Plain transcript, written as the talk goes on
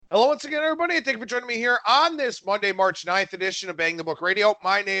Hello once again, everybody, and thank you for joining me here on this Monday, March 9th edition of Bang the Book Radio.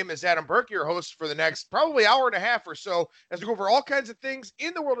 My name is Adam Burke, your host for the next probably hour and a half or so, as we go over all kinds of things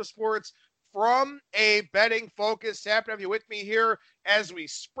in the world of sports from a betting focus. Happy to have you with me here as we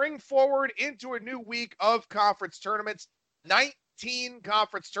spring forward into a new week of conference tournaments. 19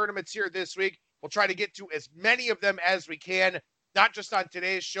 conference tournaments here this week. We'll try to get to as many of them as we can, not just on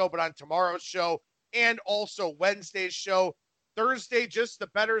today's show, but on tomorrow's show and also Wednesday's show. Thursday, just the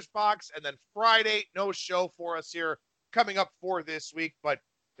Bettor's box, and then Friday, no show for us here coming up for this week. But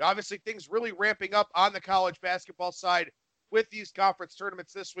obviously, things really ramping up on the college basketball side with these conference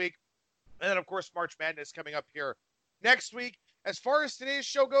tournaments this week. And then, of course, March Madness coming up here next week. As far as today's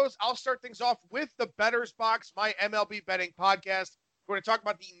show goes, I'll start things off with the Bettor's Box, my MLB betting podcast. We're going to talk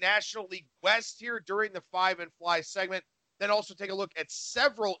about the National League West here during the Five and Fly segment. Then also take a look at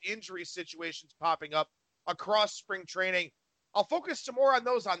several injury situations popping up across spring training. I'll focus some more on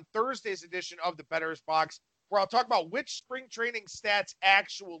those on Thursday's edition of the Bettor's Box, where I'll talk about which spring training stats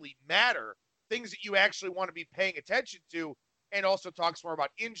actually matter, things that you actually want to be paying attention to, and also talks more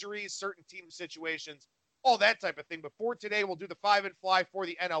about injuries, certain team situations, all that type of thing. But for today, we'll do the Five and Fly for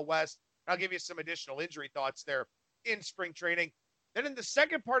the NL West. I'll give you some additional injury thoughts there in spring training. Then in the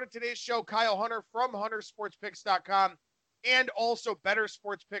second part of today's show, Kyle Hunter from HunterSportsPicks.com and also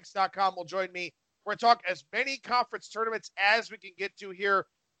BetterSportsPicks.com will join me. We're going to talk as many conference tournaments as we can get to here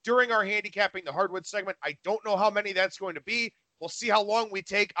during our handicapping the hardwood segment. I don't know how many that's going to be. We'll see how long we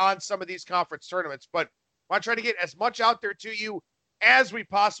take on some of these conference tournaments, but I want to try to get as much out there to you as we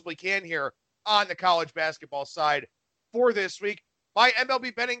possibly can here on the college basketball side for this week. My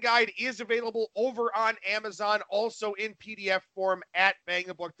MLB betting guide is available over on Amazon, also in PDF form at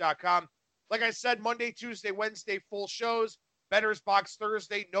BangTheBook.com. Like I said, Monday, Tuesday, Wednesday, full shows. Bettor's Box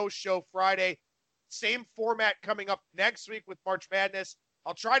Thursday, no show Friday. Same format coming up next week with March Madness.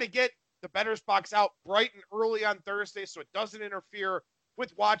 I'll try to get the Bettor's Box out bright and early on Thursday so it doesn't interfere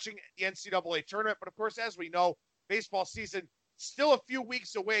with watching the NCAA tournament. But, of course, as we know, baseball season still a few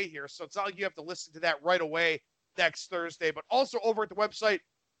weeks away here, so it's not like you have to listen to that right away next Thursday. But also over at the website,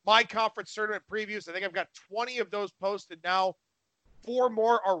 my conference tournament previews. I think I've got 20 of those posted now. 4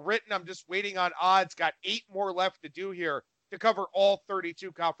 more are written. I'm just waiting on odds. Got 8 more left to do here to cover all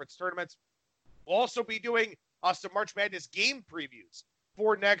 32 conference tournaments. We'll also be doing some March Madness game previews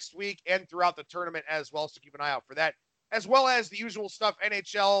for next week and throughout the tournament as well, so keep an eye out for that, as well as the usual stuff,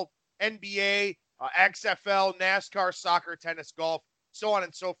 NHL, NBA, XFL, NASCAR, soccer, tennis, golf, so on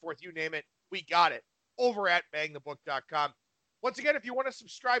and so forth, you name it, we got it, over at BangTheBook.com. Once again, if you want to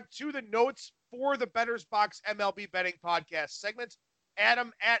subscribe to the notes for the Bettor's Box MLB Betting Podcast segments,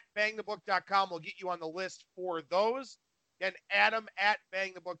 Adam at BangTheBook.com will get you on the list for those. Again, Adam at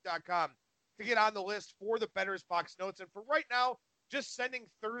BangTheBook.com. to get on the list for the Bettor's Box notes. And for right now, just sending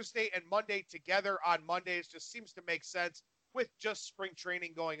Thursday and Monday together on Mondays just seems to make sense with just spring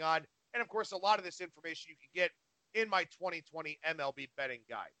training going on. And, of course, a lot of this information you can get in my 2020 MLB betting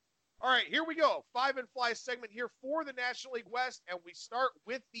guide. All right, here we go. Five and Fly segment here for the National League West, and we start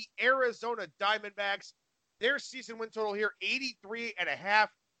with the Arizona Diamondbacks. Their season win total here, 83.5.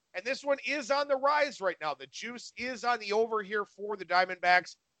 And this one is on the rise right now. The juice is on the over here for the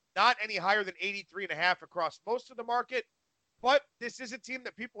Diamondbacks. Not any higher than 83.5 across most of the market. But this is a team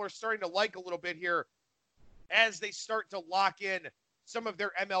that people are starting to like a little bit here as they start to lock in some of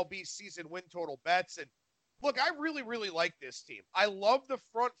their MLB season win total bets. And look, I really, really like this team. I love the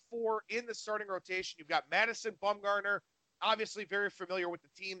front 4 in the starting rotation. You've got Madison Bumgarner, obviously very familiar with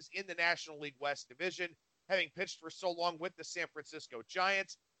the teams in the National League West division, having pitched for so long with the San Francisco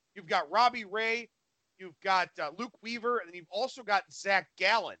Giants. You've got Robbie Ray. You've got Luke Weaver, and then you've also got Zach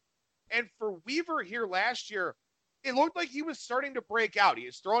Gallen. And for Weaver here last year, it looked like he was starting to break out. He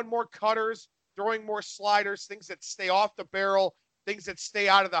was throwing more cutters, throwing more sliders, things that stay off the barrel, things that stay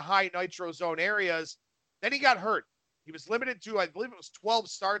out of the high nitro zone areas. Then he got hurt. He was limited to, I believe it was 12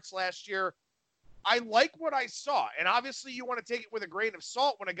 starts last year. I like what I saw. And obviously you want to take it with a grain of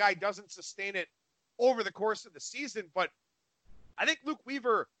salt when a guy doesn't sustain it over the course of the season. But I think Luke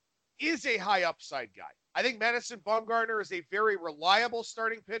Weaver is a high upside guy. I think Madison Bumgarner is a very reliable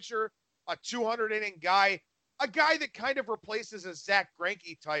starting pitcher, a 200-inning guy, a guy that kind of replaces a Zach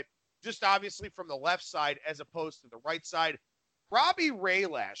Greinke type, just obviously from the left side as opposed to the right side. Robbie Ray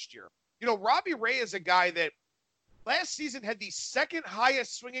last year. Robbie Ray is a guy that last season had the second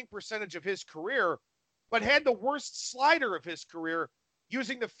highest swinging percentage of his career, but had the worst slider of his career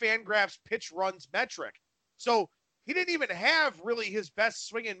using the Fangraphs pitch runs metric. So he didn't even have really his best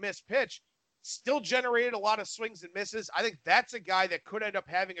swing and miss pitch. Still generated a lot of swings and misses. I think that's a guy that could end up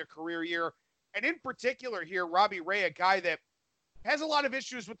having a career year. And in particular here, Robbie Ray, a guy that has a lot of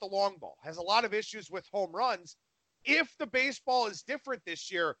issues with the long ball, has a lot of issues with home runs. If the baseball is different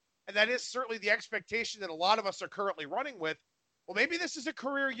this year, and that is certainly the expectation that a lot of us are currently running with, well, maybe this is a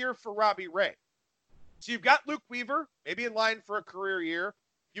career year for Robbie Ray. So you've got Luke Weaver, maybe in line for a career year.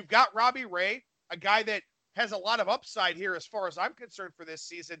 You've got Robbie Ray, a guy that has a lot of upside here as far as I'm concerned for this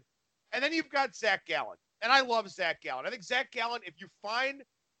season. And then you've got Zach Gallen. And I love Zach Gallen. I think Zach Gallen, if you find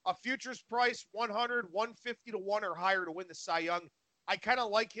a futures price 100, 150 to 1 or higher to win the Cy Young, I kind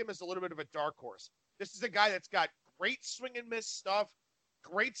of like him as a little bit of a dark horse. This is a guy that's got great swing and miss stuff,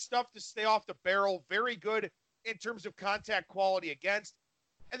 great stuff to stay off the barrel, very good in terms of contact quality against.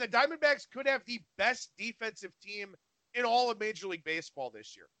 And the Diamondbacks could have the best defensive team in all of Major League Baseball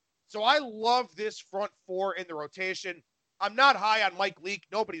this year. So I love this front four in the rotation. I'm not high on Mike Leake.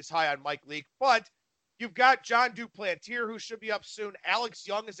 Nobody's high on Mike Leake, but you've got John Duplantier, who should be up soon. Alex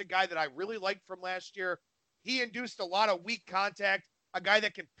Young is a guy that I really liked from last year. He induced a lot of weak contact, a guy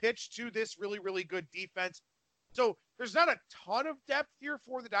that can pitch to this really, really good defense. So there's not a ton of depth here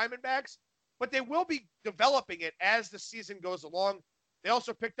for the Diamondbacks, but they will be developing it as the season goes along. They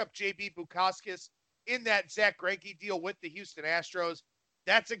also picked up J.B. Bukauskas in that Zach Greinke deal with the Houston Astros.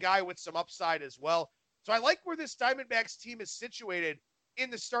 That's a guy with some upside as well. So I like where this Diamondbacks team is situated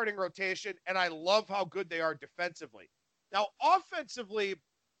in the starting rotation, and I love how good they are defensively. Now, offensively,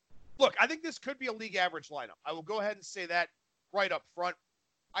 look, I think this could be a league average lineup. I will go ahead and say that right up front.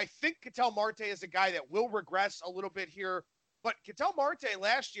 I think Ketel Marte is a guy that will regress a little bit here, but Ketel Marte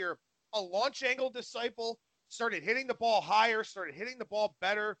last year, a launch angle disciple, started hitting the ball higher, started hitting the ball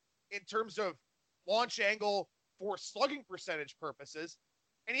better in terms of launch angle for slugging percentage purposes.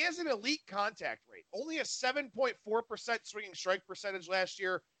 And he has an elite contact rate, only a 7.4% swinging strike percentage last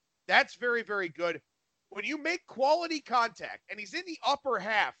year. That's very, very good. When you make quality contact, and he's in the upper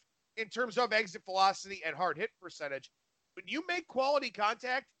half in terms of exit velocity and hard hit percentage, when you make quality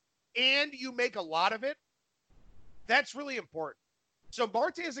contact and you make a lot of it, that's really important. So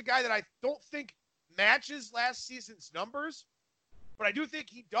Marte is a guy that I don't think matches last season's numbers, but I do think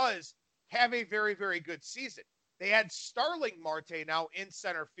he does have a very, very good season. They had Starling Marte now in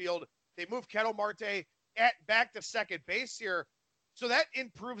center field. They moved Ketel Marte back to second base here. So that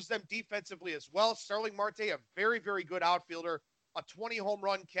improves them defensively as well. Starling Marte, a very, very good outfielder, a 20 home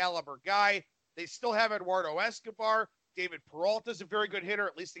run caliber guy. They still have Eduardo Escobar. David Peralta is a very good hitter,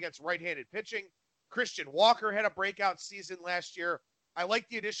 at least against right-handed pitching. Christian Walker had a breakout season last year. I like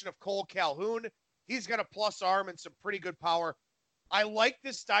the addition of Cole Calhoun. He's got a plus arm and some pretty good power. I like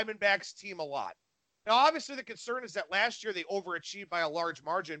this Diamondbacks team a lot. Now, obviously, the concern is that last year they overachieved by a large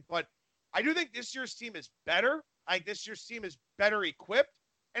margin, but I do think this year's team is better. I think this year's team is better equipped.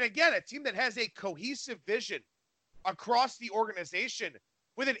 And again, a team that has a cohesive vision across the organization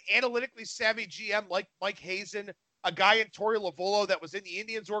with an analytically savvy GM like Mike Hazen, a guy in Torey Lovullo that was in the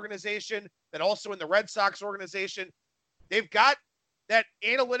Indians organization, that also in the Red Sox organization. They've got that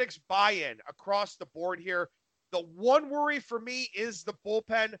analytics buy-in across the board here. The one worry for me is the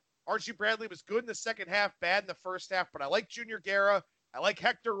bullpen. Archie Bradley was good in the second half, bad in the first half, but I like Junior Guerra. I like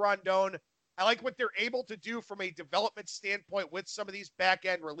Hector Rondon. I like what they're able to do from a development standpoint with some of these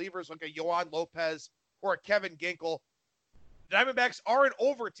back-end relievers like a Yohan Lopez or a Kevin Ginkel. The Diamondbacks are an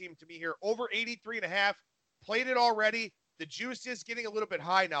over team to me here, over 83.5. Played it already. The juice is getting a little bit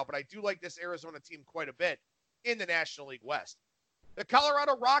high now, but I do like this Arizona team quite a bit in the National League West. The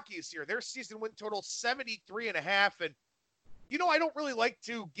Colorado Rockies here, their season win total 73.5. And, you know, I don't really like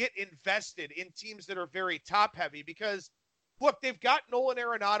to get invested in teams that are very top-heavy because, look, they've got Nolan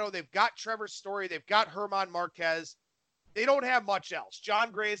Arenado, they've got Trevor Story, they've got Herman Marquez. They don't have much else.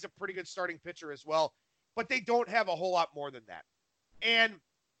 John Gray is a pretty good starting pitcher as well, but they don't have a whole lot more than that. And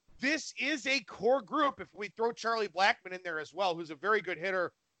this is a core group, if we throw Charlie Blackmon in there as well, who's a very good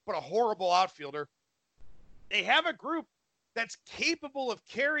hitter, but a horrible outfielder. They have a group that's capable of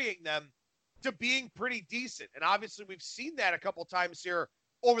carrying them to being pretty decent. And obviously we've seen that a couple times here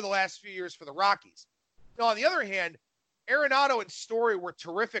over the last few years for the Rockies. Now, on the other hand, Arenado and Story were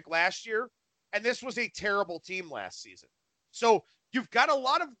terrific last year, and this was a terrible team last season. So you've got a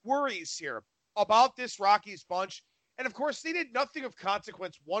lot of worries here about this Rockies bunch. And of course, they did nothing of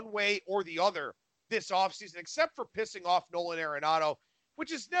consequence one way or the other this offseason, except for pissing off Nolan Arenado,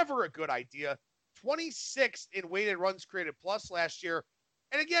 which is never a good idea. 26th in weighted runs created plus last year.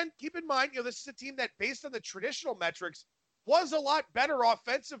 And again, keep in mind, this is a team that, based on the traditional metrics, was a lot better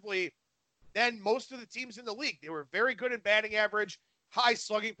offensively than most of the teams in the league. They were very good in batting average, high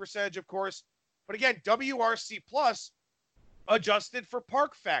slugging percentage, of course. But again, WRC plus adjusted for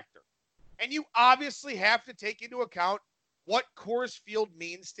park factor. And you obviously have to take into account what Coors Field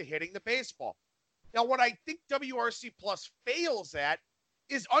means to hitting the baseball. Now, what I think WRC Plus fails at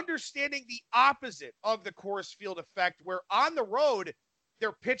is understanding the opposite of the Coors Field effect, where on the road,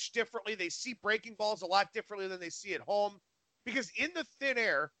 they're pitched differently. They see breaking balls a lot differently than they see at home, because in the thin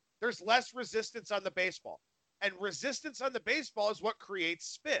air, there's less resistance on the baseball. And resistance on the baseball is what creates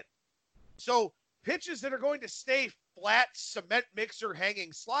spin. So pitches that are going to stay flat, cement mixer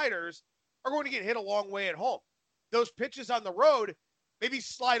hanging sliders are going to get hit a long way at home. Those pitches on the road maybe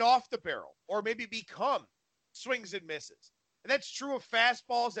slide off the barrel or maybe become swings and misses. And that's true of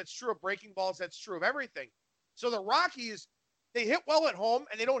fastballs. That's true of breaking balls. That's true of everything. So the Rockies, they hit well at home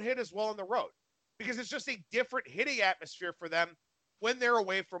and they don't hit as well on the road because it's just a different hitting atmosphere for them when they're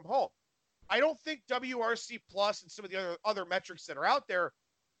away from home. I don't think WRC Plus and some of the other metrics that are out there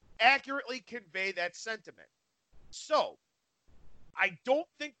accurately convey that sentiment. So I don't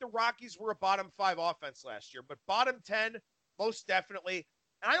think the Rockies were a bottom 5 offense last year, but bottom 10, most definitely.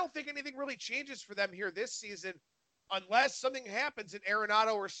 And I don't think anything really changes for them here this season unless something happens and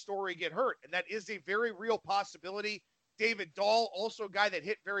Arenado or Story get hurt. And that is a very real possibility. David Dahl, also a guy that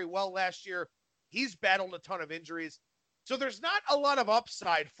hit very well last year. He's battled a ton of injuries. So there's not a lot of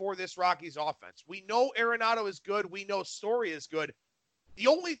upside for this Rockies offense. We know Arenado is good. We know Story is good. The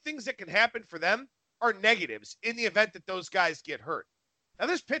only things that can happen for them are negatives in the event that those guys get hurt. Now,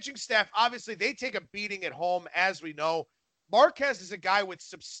 this pitching staff, obviously, they take a beating at home, as we know. Marquez is a guy with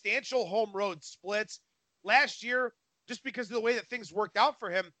substantial home road splits. Last year, just because of the way that things worked out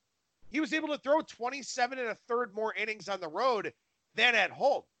for him, he was able to throw 27 1/3 more innings on the road than at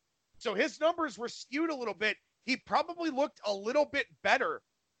home. So his numbers were skewed a little bit. He probably looked a little bit better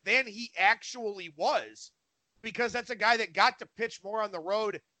than he actually was because that's a guy that got to pitch more on the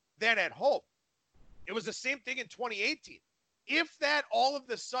road than at home. It was the same thing in 2018. If that all of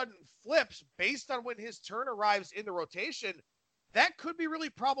the sudden flips based on when his turn arrives in the rotation, that could be really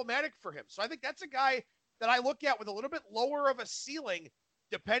problematic for him. So I think that's a guy that I look at with a little bit lower of a ceiling,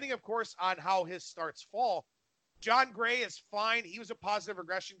 depending, of course, on how his starts fall. John Gray is fine. He was a positive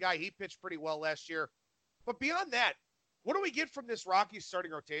regression guy. He pitched pretty well last year. But beyond that, what do we get from this Rockies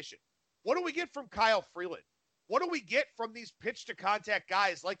starting rotation? What do we get from Kyle Freeland? What do we get from these pitch-to-contact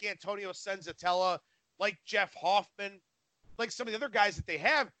guys like Antonio Senzatella, like Jeff Hoffman, like some of the other guys that they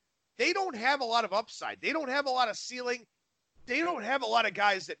have? They don't have a lot of upside. They don't have a lot of ceiling. They don't have a lot of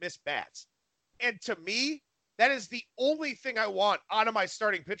guys that miss bats. And to me, that is the only thing I want out of my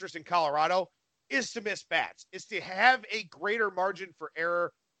starting pitchers in Colorado is to miss bats, is to have a greater margin for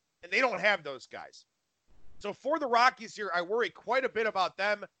error, and they don't have those guys. So for the Rockies here, I worry quite a bit about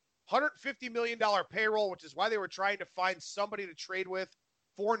them. $150 million payroll, which is why they were trying to find somebody to trade with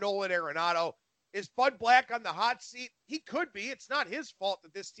for Nolan Arenado. Is Bud Black on the hot seat? He could be. It's not his fault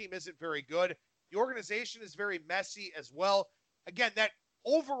that this team isn't very good. The organization is very messy as well. Again, that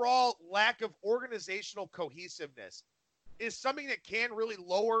overall lack of organizational cohesiveness is something that can really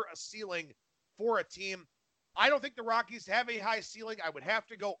lower a ceiling for a team. I don't think the Rockies have a high ceiling. I would have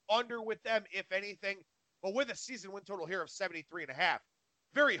to go under with them, if anything. But with a season win total here of 73.5,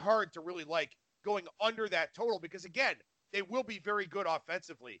 very hard to really like going under that total because, again, they will be very good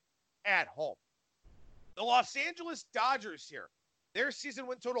offensively at home. The Los Angeles Dodgers here, their season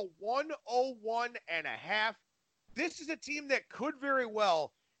win total 101.5. This is a team that could very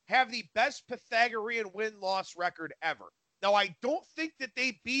well have the best Pythagorean win-loss record ever. Now, I don't think that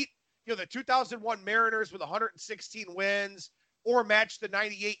they beat, the 2001 Mariners with 116 wins or match the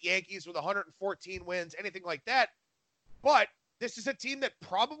 98 Yankees with 114 wins, anything like that. But this is a team that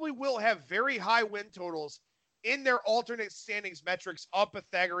probably will have very high win totals in their alternate standings metrics of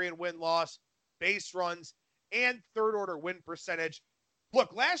Pythagorean win-loss, base runs, and third-order win percentage.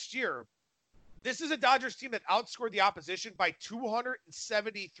 Look, last year, this is a Dodgers team that outscored the opposition by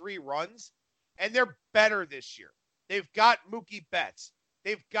 273 runs, and they're better this year. They've got Mookie Betts.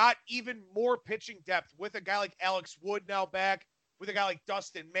 They've got even more pitching depth with a guy like Alex Wood now back, with a guy like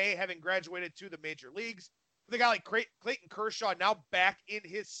Dustin May having graduated to the major leagues, with a guy like Clayton Kershaw now back in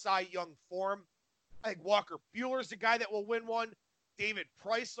his Cy Young form. I think Walker Buehler's the guy that will win one. David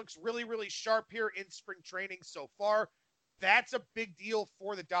Price looks really, really sharp here in spring training so far. That's a big deal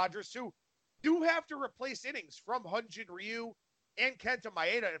for the Dodgers, who do have to replace innings from Hyun-Jin Ryu and Kenta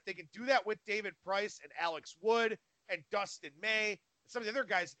Maeda. And if they can do that with David Price and Alex Wood and Dustin May, and some of the other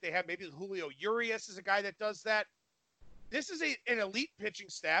guys that they have, maybe Julio Urias is a guy that does that. This is an elite pitching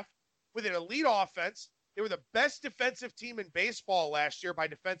staff with an elite offense. They were the best defensive team in baseball last year by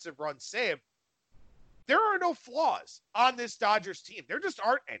defensive runs saved. There are no flaws on this Dodgers team. There just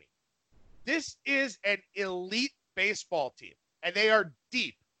aren't any. This is an elite baseball team, and they are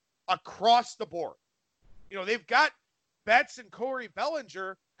deep across the board. They've got Betts and Cody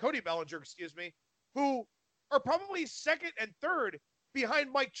Bellinger, who are probably second and third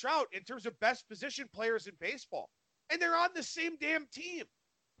behind Mike Trout in terms of best position players in baseball. And they're on the same damn team.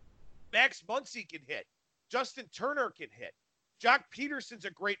 Max Muncy can hit. Justin Turner can hit. Jock Peterson's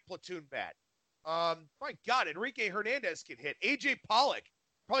a great platoon bat. My God, Enrique Hernandez can hit. AJ Pollock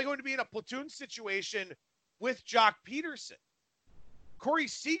probably going to be in a platoon situation with Jock Peterson. Corey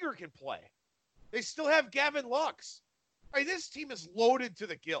Seager can play. They still have Gavin Lux. I mean, this team is loaded to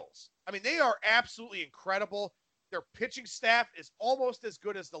the gills. I mean, they are absolutely incredible. Their pitching staff is almost as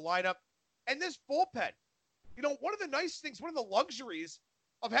good as the lineup. And this bullpen, you know, one of the nice things, one of the luxuries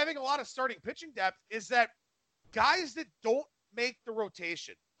of having a lot of starting pitching depth is that guys that don't make the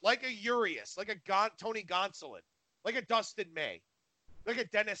rotation, like a Urias, like a Tony Gonsolin, like a Dustin May, like a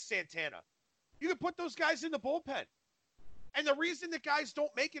Dennis Santana, you can put those guys in the bullpen. And the reason that guys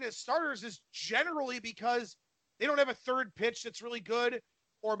don't make it as starters is generally because they don't have a third pitch that's really good,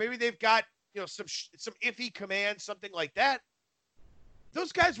 or maybe they've got, you know, some iffy command, something like that.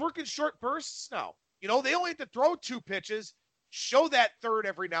 Those guys work in short bursts now. You know, they only have to throw 2 pitches, show that third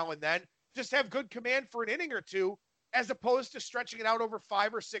every now and then, just have good command for an inning or two, as opposed to stretching it out over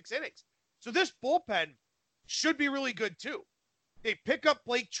 5 or 6 innings. So this bullpen should be really good too. They pick up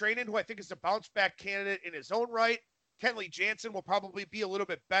Blake Trainen, who I think is a bounce back candidate in his own right. Kenley Jansen will probably be a little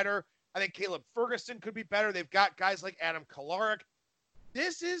bit better. I think Caleb Ferguson could be better. They've got guys like Adam Kolarek.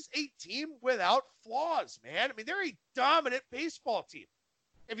 This is a team without flaws, man. I mean, they're a dominant baseball team.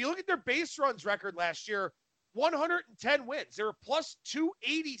 If you look at their base runs record last year, 110 wins. They were plus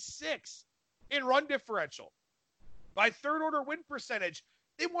 286 in run differential. By third order win percentage,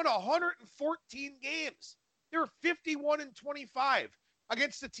 they won 114 games. They were 51-25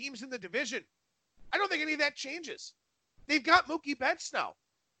 against the teams in the division. I don't think any of that changes. They've got Mookie Betts now.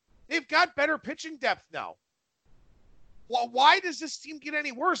 They've got better pitching depth now. Well, why does this team get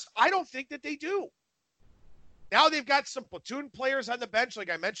any worse? I don't think that they do. Now they've got some platoon players on the bench, like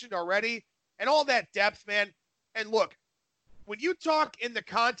I mentioned already, and all that depth, man. And look, when you talk in the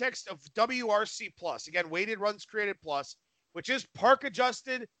context of WRC plus, again, weighted runs created plus, which is park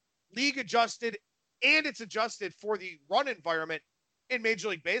adjusted, league adjusted, and it's adjusted for the run environment in Major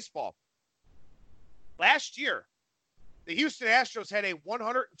League Baseball. Last year, the Houston Astros had a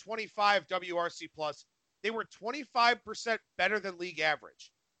 125 WRC plus. They were 25% better than league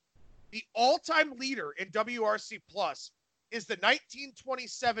average. The all-time leader in WRC plus is the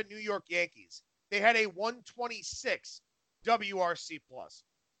 1927 New York Yankees. They had a 126 WRC plus.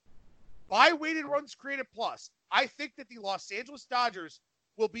 By weighted runs created plus, I think that the Los Angeles Dodgers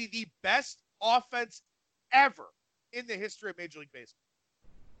will be the best offense ever in the history of Major League Baseball.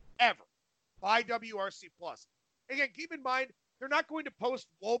 Ever. By WRC plus. Again, keep in mind, they're not going to post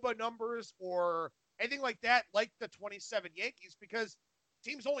WOBA numbers or anything like that, like the 27 Yankees, because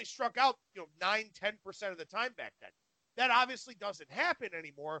teams only struck out, 9-10% of the time back then. That obviously doesn't happen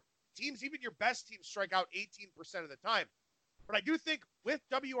anymore. Teams, even your best teams, strike out 18% of the time. But I do think with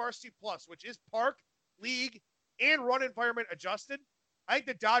WRC plus, which is park, league, and run environment adjusted, I think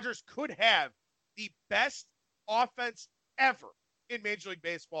the Dodgers could have the best offense ever in Major League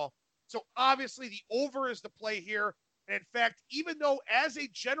Baseball. So obviously the over is the play here. And in fact, even though as a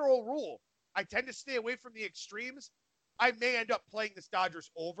general rule, I tend to stay away from the extremes, I may end up playing this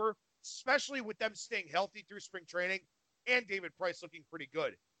Dodgers over, especially with them staying healthy through spring training and David Price looking pretty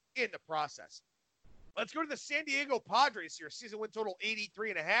good in the process. Let's go to the San Diego Padres here. Season win total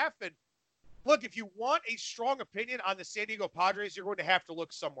 83.5. And look, if you want a strong opinion on the San Diego Padres, you're going to have to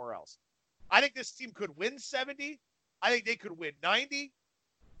look somewhere else. I think this team could win 70. I think they could win 90.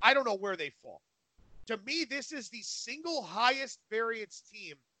 I don't know where they fall. To me, this is the single highest variance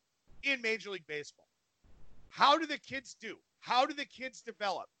team in Major League Baseball. How do the kids do? How do the kids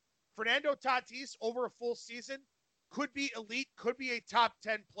develop? Fernando Tatis over a full season could be elite, could be a top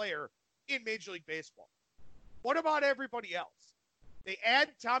 10 player in Major League Baseball. What about everybody else? They add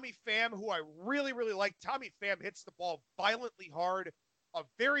Tommy Pham, who I really, really like. Tommy Pham hits the ball violently hard. A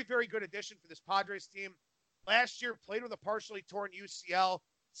very, very good addition for this Padres team. Last year, played with a partially torn UCL.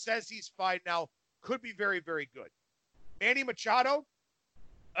 Says he's fine now. Could be very, very good. Manny Machado,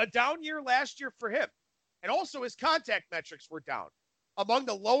 a down year last year for him. And also his contact metrics were down. Among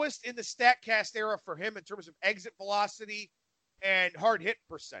the lowest in the StatCast era for him in terms of exit velocity and hard hit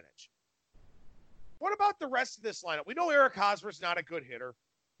percentage. What about the rest of this lineup? We know Eric Hosmer's not a good hitter.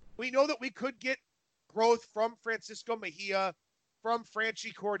 We know that we could get growth from Francisco Mejia, from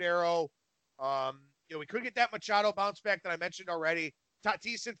Franchy Cordero. We could get that Machado bounce back that I mentioned already.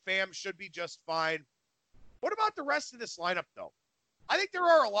 Tatis and Pham should be just fine. What about the rest of this lineup, though? I think there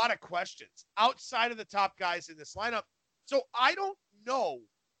are a lot of questions outside of the top guys in this lineup. So I don't know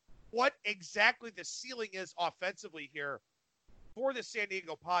what exactly the ceiling is offensively here for the San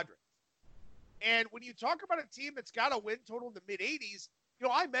Diego Padres. And when you talk about a team that's got a win total in the mid 80s,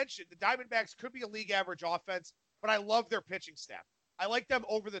 I mentioned the Diamondbacks could be a league average offense, but I love their pitching staff. I like them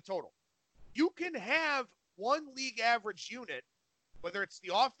over the total. You can have one league average unit, whether it's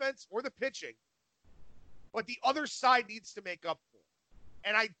the offense or the pitching, but the other side needs to make up for it.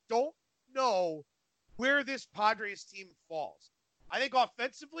 And I don't know where this Padres team falls. I think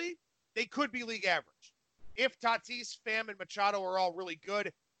offensively, they could be league average. If Tatis, Pham, and Machado are all really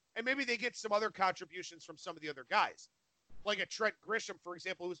good, and maybe they get some other contributions from some of the other guys, like a Trent Grisham, for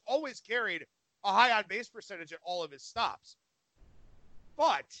example, who's always carried a high on-base percentage at all of his stops.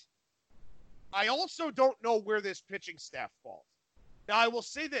 But I also don't know where this pitching staff falls. Now, I will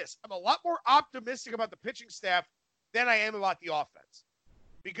say this. I'm a lot more optimistic about the pitching staff than I am about the offense,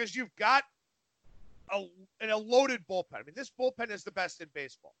 because you've got a loaded bullpen. I mean, this bullpen is the best in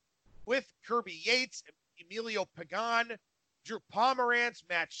baseball, with Kirby Yates, Emilio Pagan, Drew Pomeranz,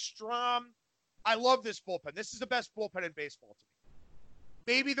 Matt Strahm. I love this bullpen. This is the best bullpen in baseball to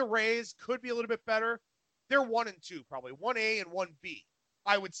me. Maybe the Rays could be a little bit better. They're 1 and 2, probably 1A and 1B,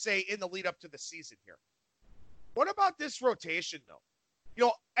 I would say, in the lead up to the season here. What about this rotation,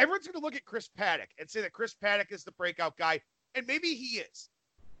 though? Everyone's going to look at Chris Paddock and say that Chris Paddock is the breakout guy, and maybe he is.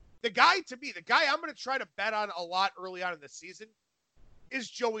 The guy I'm going to try to bet on a lot early on in the season is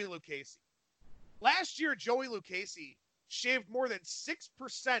Joey Lucchesi. Last year, Joey Lucchesi shaved more than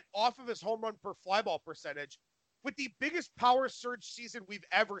 6% off of his home run per fly ball percentage with the biggest power surge season we've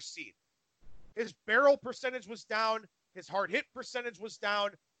ever seen. His barrel percentage was down. His hard hit percentage was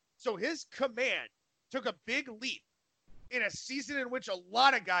down. So his command took a big leap in a season in which a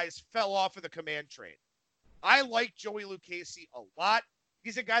lot of guys fell off of the command train. I like Joey Lucchesi a lot.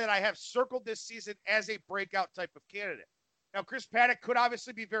 He's a guy that I have circled this season as a breakout type of candidate. Now, Chris Paddock could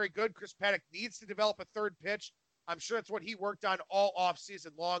obviously be very good. Chris Paddock needs to develop a third pitch. I'm sure that's what he worked on all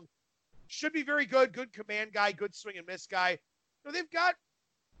offseason long. Should be very good command guy, good swing and miss guy. They've got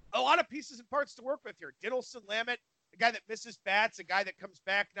a lot of pieces and parts to work with here. Dinelson Lamet, a guy that misses bats, a guy that comes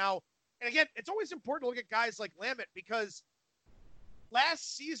back now. And again, it's always important to look at guys like Lamet, because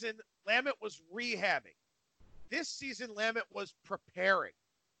last season, Lamet was rehabbing. This season, Lamet was preparing.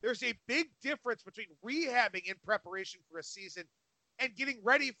 There's a big difference between rehabbing in preparation for a season and getting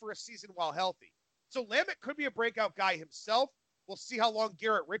ready for a season while healthy. So Lamet could be a breakout guy himself. We'll see how long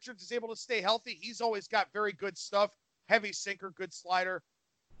Garrett Richards is able to stay healthy. He's always got very good stuff. Heavy sinker, good slider.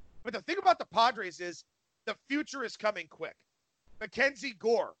 But the thing about the Padres is the future is coming quick. Mackenzie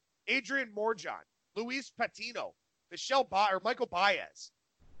Gore, Adrian Morjon, Luis Patino, Michael Baez.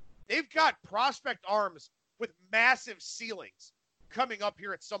 They've got prospect arms with massive ceilings coming up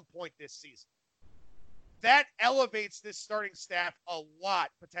here at some point this season. That elevates this starting staff a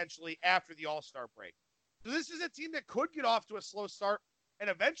lot, potentially, after the All-Star break. So this is a team that could get off to a slow start and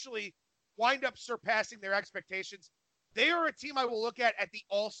eventually wind up surpassing their expectations. They are a team I will look at the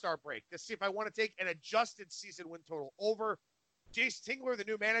All-Star break to see if I want to take an adjusted season win total over. Jace Tingler, the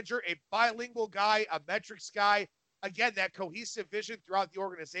new manager, a bilingual guy, a metrics guy. Again, that cohesive vision throughout the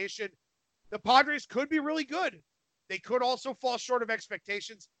organization. The Padres could be really good. They could also fall short of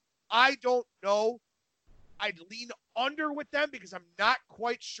expectations. I don't know. I'd lean under with them because I'm not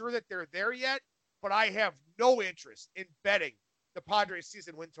quite sure that they're there yet, but I have no interest in betting the Padres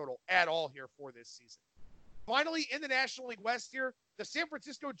season win total at all here for this season. Finally, in the National League West here, the San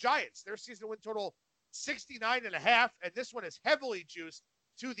Francisco Giants, their season win total 69.5, and this one is heavily juiced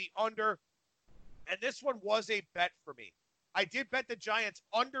to the under, and this one was a bet for me. I did bet the Giants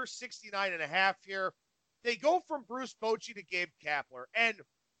under 69.5 here. They go from Bruce Bochy to Gabe Kapler, and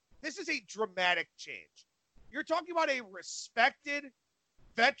this is a dramatic change. You're talking about a respected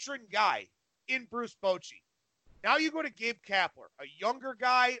veteran guy in Bruce Bochy. Now you go to Gabe Kapler, a younger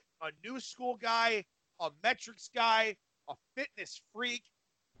guy, a new school guy, a metrics guy, a fitness freak.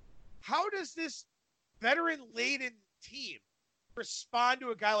 How does this veteran-laden team respond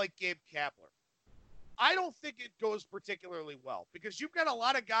to a guy like Gabe Kapler? I don't think it goes particularly well because you've got a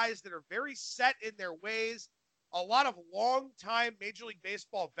lot of guys that are very set in their ways, a lot of long-time Major League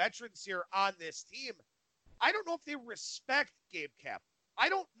Baseball veterans here on this team. I don't know if they respect Gabe Kapler. I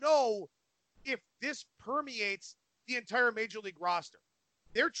don't know if this permeates the entire Major League roster.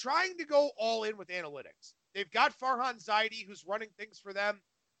 They're trying to go all in with analytics. They've got Farhan Zaidi, who's running things for them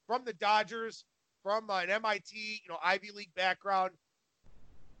from the Dodgers, from an MIT, Ivy League background.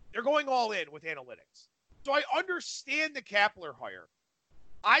 They're going all in with analytics. So I understand the Kapler hire.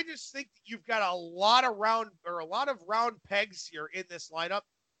 I just think that you've got a lot of round pegs here in this lineup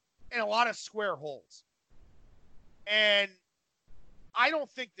and a lot of square holes. And I don't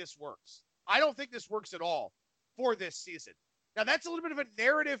think this works. I don't think this works at all for this season. Now, that's a little bit of a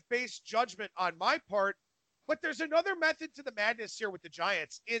narrative-based judgment on my part, but there's another method to the madness here with the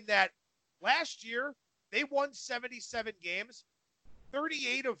Giants in that last year they won 77 games.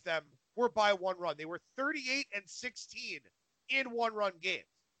 38 of them were by one run. They were 38-16 in one-run games.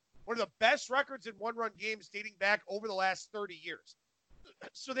 One of the best records in one-run games dating back over the last 30 years.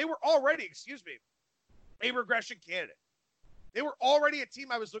 So they were already, a regression candidate. They were already a team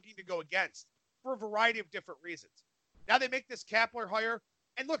I was looking to go against for a variety of different reasons. Now they make this Kapler hire,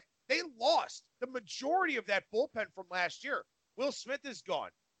 and look, they lost the majority of that bullpen from last year. Will Smith is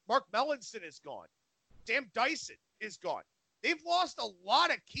gone. Mark Mellinson is gone. Sam Dyson is gone. They've lost a lot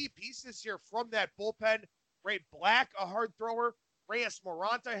of key pieces here from that bullpen. Ray Black, a hard thrower. Reyes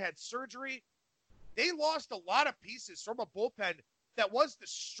Moranta had surgery. They lost a lot of pieces from a bullpen that was the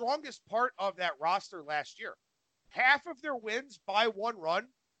strongest part of that roster last year. Half of their wins by one run,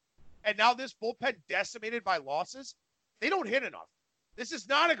 and now this bullpen decimated by losses. They don't hit enough. This is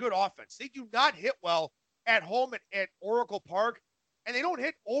not a good offense. They do not hit well at home at Oracle Park, and they don't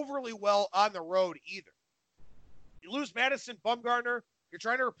hit overly well on the road either. You lose Madison Bumgarner. You're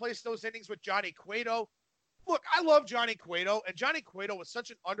trying to replace those innings with Johnny Cueto. Look, I love Johnny Cueto, and Johnny Cueto was such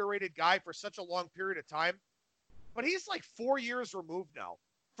an underrated guy for such a long period of time, but he's like 4 years removed now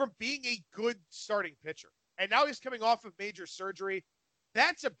from being a good starting pitcher. And now he's coming off of major surgery.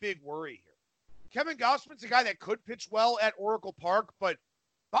 That's a big worry here. Kevin Gausman's a guy that could pitch well at Oracle Park, but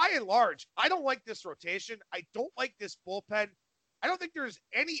by and large, I don't like this rotation. I don't like this bullpen. I don't think there's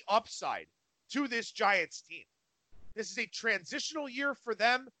any upside to this Giants team. This is a transitional year for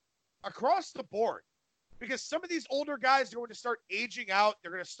them across the board because some of these older guys are going to start aging out.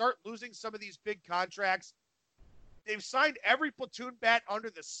 They're going to start losing some of these big contracts. They've signed every platoon bat under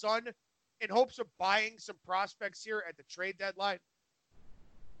the sun in hopes of buying some prospects here at the trade deadline.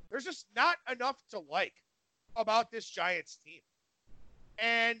 There's just not enough to like about this Giants team.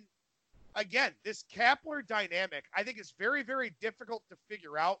 And again, this Kapler dynamic, I think is very, very difficult to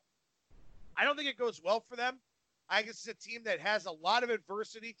figure out. I don't think it goes well for them. I guess it's a team that has a lot of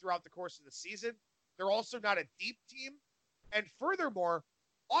adversity throughout the course of the season. They're also not a deep team. And furthermore,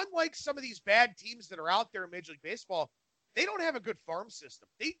 unlike some of these bad teams that are out there in Major League Baseball, they don't have a good farm system.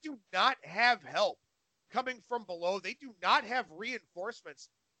 They do not have help coming from below. They do not have reinforcements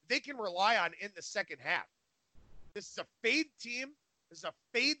they can rely on in the second half. This is a fade team. This is a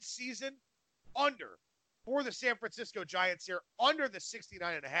fade season under for the San Francisco Giants here. Under the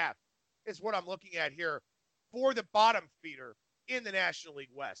 69.5 is what I'm looking at here for the bottom feeder in the National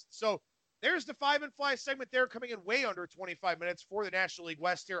League West. So there's the 5 and Fly segment there, coming in way under 25 minutes for the National League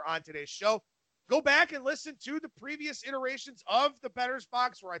West here on today's show. Go back and listen to the previous iterations of the Bettor's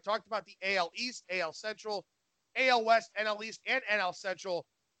Box where I talked about the AL East, AL Central, AL West, NL East, and NL Central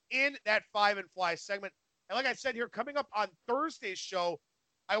in that 5 and Fly segment. And like I said here, coming up on Thursday's show,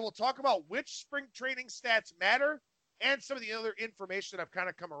 I will talk about which spring training stats matter and some of the other information I've kind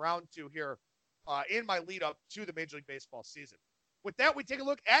of come around to here in my lead up to the Major League Baseball season. With that, we take a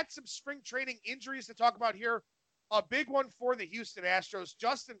look at some spring training injuries to talk about here. A big one for the Houston Astros,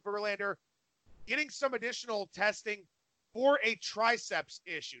 Justin Verlander getting some additional testing for a triceps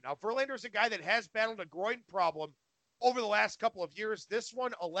issue. Now, Verlander is a guy that has battled a groin problem over the last couple of years. This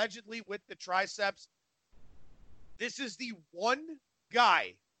one allegedly with the triceps. This is the one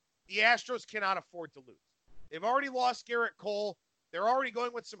guy the Astros cannot afford to lose. They've already lost Garrett Cole. They're already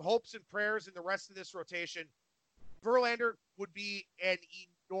going with some hopes and prayers in the rest of this rotation. Verlander would be an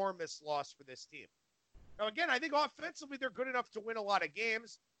enormous loss for this team. Now, again, I think offensively they're good enough to win a lot of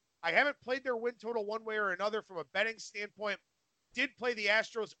games. I haven't played their win total one way or another from a betting standpoint. Did play the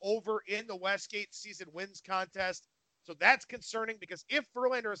Astros over in the Westgate season wins contest. So that's concerning because if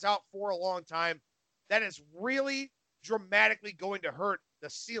Verlander is out for a long time, that is really dramatically going to hurt the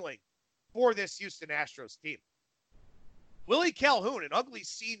ceiling for this Houston Astros team. Willie Calhoun, an ugly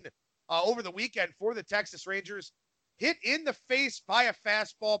scene over the weekend for the Texas Rangers, hit in the face by a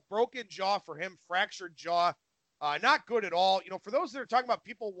fastball, broken jaw for him, fractured jaw. Not good at all. You know, for those that are talking about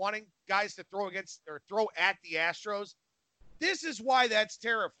people wanting guys to throw against or throw at the Astros, this is why that's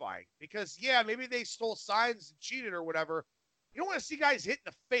terrifying. Because, yeah, maybe they stole signs and cheated or whatever. You don't want to see guys hit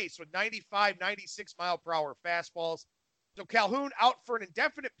in the face with 95, 96 mile per hour fastballs. So Calhoun out for an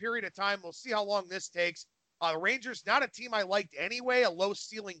indefinite period of time. We'll see how long this takes. The Rangers, not a team I liked anyway, a low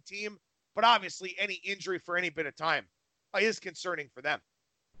ceiling team, but obviously any injury for any bit of time is concerning for them.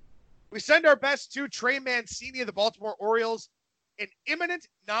 We send our best to Trey Mancini of the Baltimore Orioles. An imminent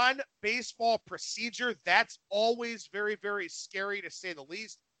non-baseball procedure. That's always very, very scary to say the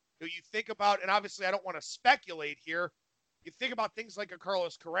least. You think about, and obviously I don't want to speculate here, You think about things like a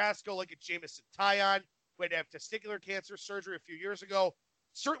Carlos Carrasco, like a Jamison Taillon, who had to have testicular cancer surgery a few years ago.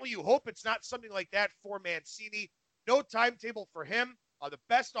 Certainly you hope it's not something like that for Mancini. No timetable for him, the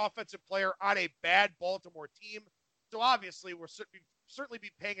best offensive player on a bad Baltimore team. So obviously we're certainly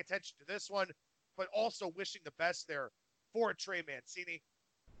be paying attention to this one, but also wishing the best there for Trey Mancini.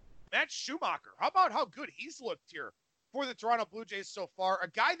 Matt Schumacher, how about how good he's looked here for the Toronto Blue Jays so far? A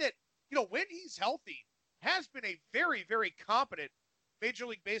guy that, when he's healthy, has been a very, very competent Major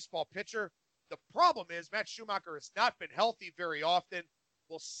League Baseball pitcher. The problem is Matt Schumacher has not been healthy very often.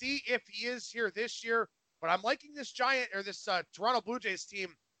 We'll see if he is here this year, but I'm liking this Toronto Blue Jays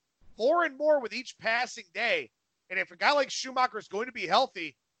team more and more with each passing day. And if a guy like Schumacher is going to be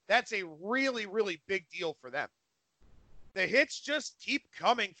healthy, that's a really, really big deal for them. The hits just keep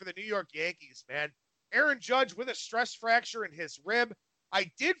coming for the New York Yankees, man. Aaron Judge with a stress fracture in his rib.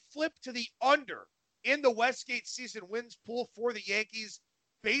 I did flip to the under in the Westgate season wins pool for the Yankees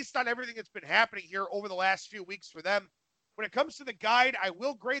based on everything that's been happening here over the last few weeks for them. When it comes to the guide, I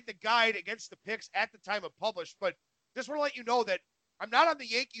will grade the guide against the picks at the time of publish, but just want to let you know that I'm not on the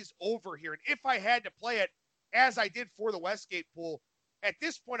Yankees over here. And if I had to play it as I did for the Westgate pool, at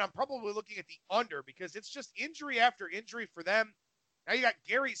this point, I'm probably looking at the under because it's just injury after injury for them. Now you got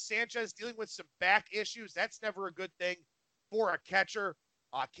Gary Sanchez dealing with some back issues. That's never a good thing for a catcher.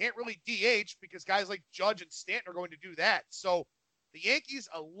 Can't really DH because guys like Judge and Stanton are going to do that. So the Yankees,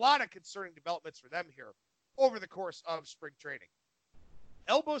 a lot of concerning developments for them here over the course of spring training.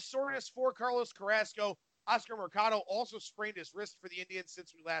 Elbow soreness for Carlos Carrasco. Oscar Mercado also sprained his wrist for the Indians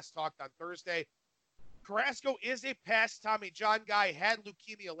since we last talked on Thursday. Carrasco is a past Tommy John guy, had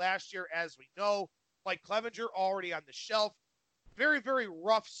leukemia last year, as we know. Mike Clevenger already on the shelf. Very, very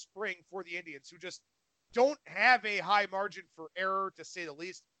rough spring for the Indians, who just don't have a high margin for error, to say the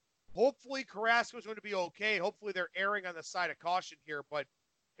least. Hopefully Carrasco is going to be okay. Hopefully they're erring on the side of caution here, but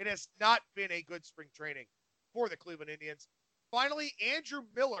it has not been a good spring training for the Cleveland Indians. Finally, Andrew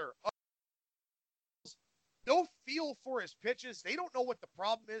Miller. No feel for his pitches. They don't know what the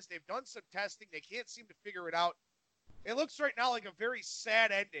problem is. They've done some testing. They can't seem to figure it out. It looks right now like a very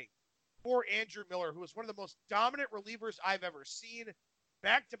sad ending for Andrew Miller, who is one of the most dominant relievers I've ever seen.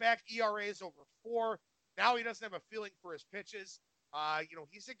 Back-to-back ERAs over 4. Now he doesn't have a feeling for his pitches.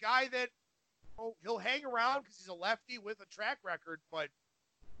 He's a guy that he'll hang around because he's a lefty with a track record, but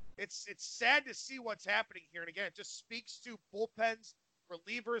it's sad to see what's happening here. And again, it just speaks to bullpens,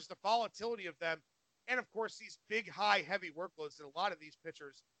 relievers, the volatility of them, and of course these big, high, heavy workloads that a lot of these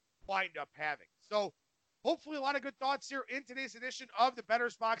pitchers wind up having. So hopefully a lot of good thoughts here in today's edition of the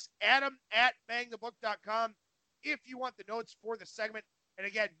Bettor's Box. Adam at BangTheBook.com if you want the notes for the segment. And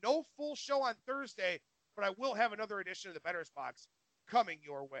again, no full show on Thursday, but I will have another edition of the Bettor's Box coming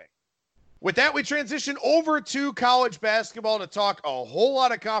your way. With that, we transition over to college basketball to talk a whole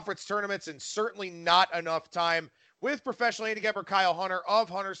lot of conference tournaments and certainly not enough time with professional handicapper Kyle Hunter of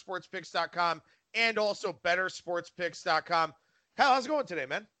HunterSportsPicks.com and also BettorSportsPicks.com. Kyle, how's it going today,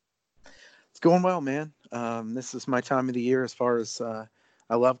 man? It's going well, man. This is my time of the year as far as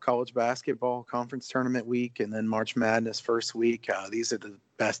I love college basketball, conference tournament week, and then March Madness first week. These are the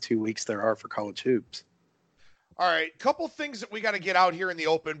best 2 weeks there are for college hoops. All right, couple things that we got to get out here in the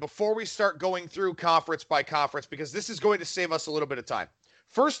open before we start going through conference by conference, because this is going to save us a little bit of time.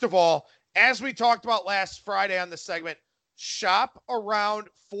 First of all, as we talked about last Friday on the segment, shop around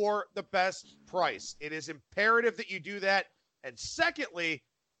for the best price. It is imperative that you do that. And secondly,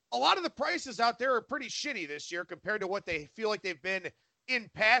 a lot of the prices out there are pretty shitty this year compared to what they feel like they've been in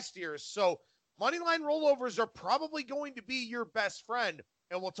past years. So moneyline rollovers are probably going to be your best friend.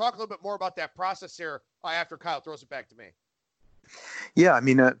 And we'll talk a little bit more about that process here after Kyle throws it back to me. Yeah, I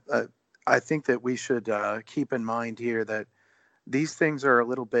mean, I think that we should keep in mind here that these things are a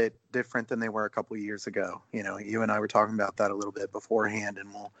little bit different than they were a couple of years ago. You know, you and I were talking about that a little bit beforehand,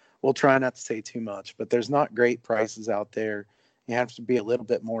 and we'll try not to say too much, but there's not great prices out there. You have to be a little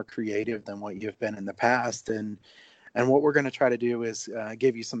bit more creative than what you've been in the past. And what we're going to try to do is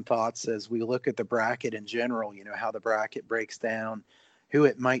give you some thoughts as we look at the bracket in general, you know, how the bracket breaks down, who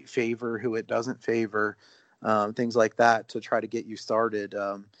it might favor, who it doesn't favor, things like that to try to get you started.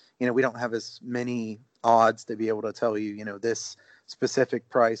 We don't have as many odds to be able to tell you, this specific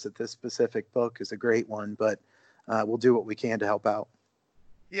price at this specific book is a great one, but we'll do what we can to help out.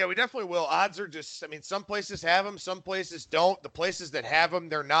 Yeah, we definitely will. Odds are just, some places have them, some places don't. The places that have them,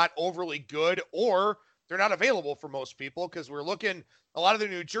 they're not overly good, or they're not available for most people, because we're looking, a lot of the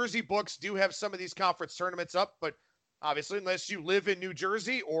New Jersey books do have some of these conference tournaments up, but obviously, unless you live in New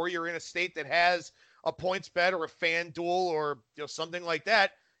Jersey or you're in a state that has a points bet or a FanDuel or something like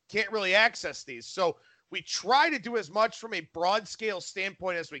that, can't really access these. So We try to do as much from a broad scale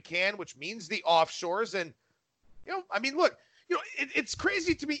standpoint as we can, which means the offshores. And, I mean, look, it's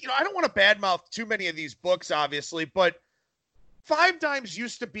crazy to me. I don't want to badmouth too many of these books, obviously, but Five Dimes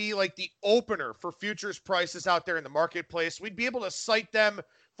used to be like the opener for futures prices out there in the marketplace. We'd be able to cite them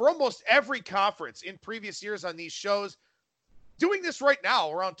for almost every conference in previous years on these shows. Doing this right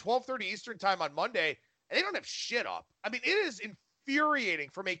now around 12:30 Eastern time on Monday, and they don't have shit up. I mean, it is infuriating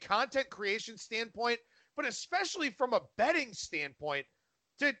from a content creation standpoint, but especially from a betting standpoint,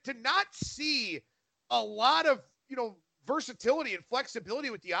 to not see a lot of, versatility and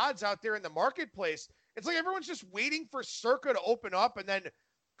flexibility with the odds out there in the marketplace. It's like everyone's just waiting for Circa to open up and then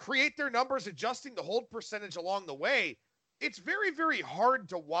create their numbers, adjusting the hold percentage along the way. It's very, very hard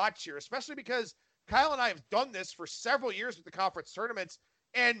to watch here, especially because Kyle and I have done this for several years with the conference tournaments,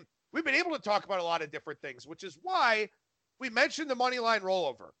 and we've been able to talk about a lot of different things, which is why we mentioned the money line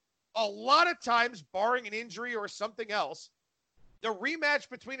rollover. A lot of times, barring an injury or something else, the rematch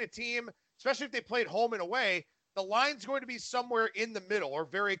between a team, especially if they played home and away, the line's going to be somewhere in the middle or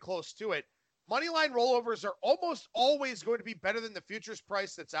very close to it. Moneyline rollovers are almost always going to be better than the futures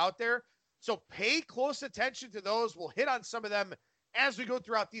price that's out there. So pay close attention to those. We'll hit on some of them as we go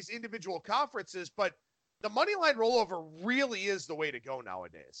throughout these individual conferences, but the moneyline rollover really is the way to go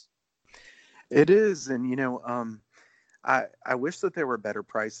nowadays. It is. And, I wish that there were better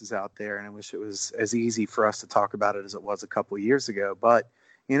prices out there, and I wish it was as easy for us to talk about it as it was a couple of years ago. But,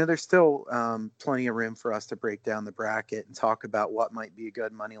 there's still plenty of room for us to break down the bracket and talk about what might be a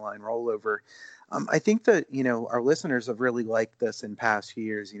good money line rollover. I think that, our listeners have really liked this in past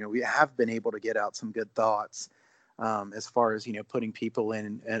years. We have been able to get out some good thoughts as far as, putting people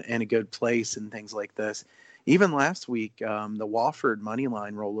in a good place and things like this. Even last week, the Wofford money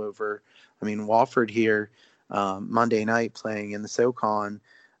line rollover. I mean, Wofford here Monday night playing in the SoCon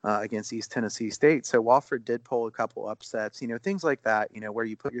against East Tennessee State. So Wofford did pull a couple upsets, things like that, where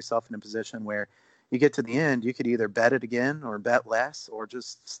you put yourself in a position where you get to the end, you could either bet it again or bet less or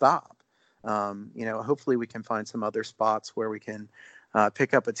just stop. Hopefully we can find some other spots where we can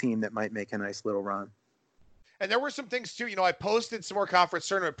pick up a team that might make a nice little run. And there were some things too, I posted some more conference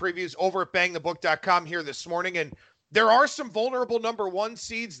tournament previews over at bangthebook.com here this morning, and there are some vulnerable number one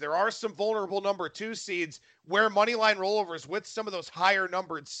seeds. There are some vulnerable number two seeds where moneyline rollovers with some of those higher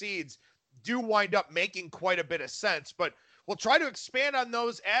numbered seeds do wind up making quite a bit of sense. But we'll try to expand on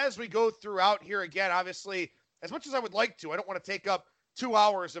those as we go throughout here. Again, obviously, as much as I would like to, I don't want to take up 2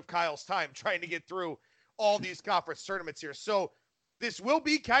 hours of Kyle's time trying to get through all these conference tournaments here. So this will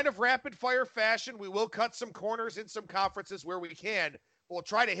be kind of rapid fire fashion. We will cut some corners in some conferences where we can. We'll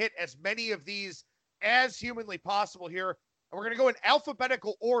try to hit as many of these as humanly possible here. And we're going to go in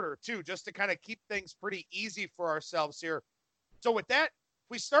alphabetical order too, just to kind of keep things pretty easy for ourselves here. So with that,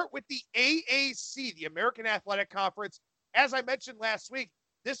 we start with the AAC, the American Athletic Conference. As I mentioned last week,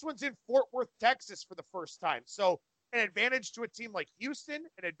 this one's in Fort Worth, Texas for the first time. So an advantage to a team like Houston,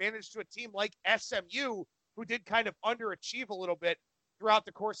 an advantage to a team like SMU, who did kind of underachieve a little bit throughout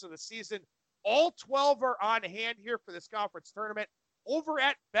the course of the season. All 12 are on hand here for this conference tournament over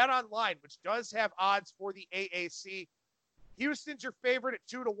at BetOnline, which does have odds for the AAC. Houston's your favorite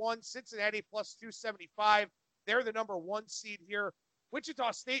at 2-1, Cincinnati plus 275. They're the number one seed here.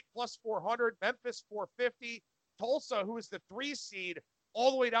 Wichita State plus 400, Memphis 450, Tulsa, who is the 3 seed,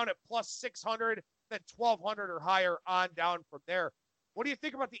 all the way down at plus 600, then 1,200 or higher on down from there. What do you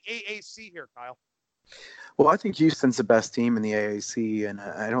think about the AAC here, Kyle? Well, I think Houston's the best team in the AAC, and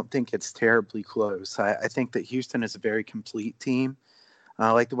I don't think it's terribly close. I think that Houston is a very complete team. I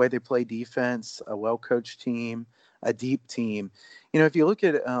like the way they play defense, a well-coached team, a deep team. If you look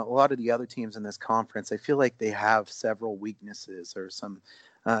at a lot of the other teams in this conference, I feel like they have several weaknesses or some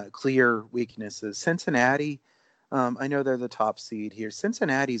clear weaknesses. Cincinnati, I know they're the top seed here.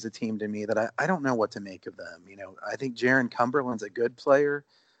 Cincinnati's a team to me that I don't know what to make of them. I think Jaron Cumberland's a good player.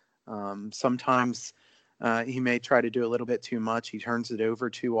 Sometimes he may try to do a little bit too much. He turns it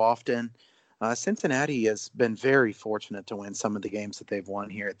over too often. Cincinnati has been very fortunate to win some of the games that they've won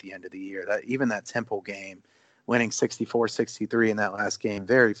here at the end of the year. Even that Temple game, winning 64-63 in that last game,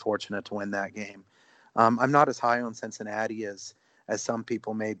 very fortunate to win that game. I'm not as high on Cincinnati as some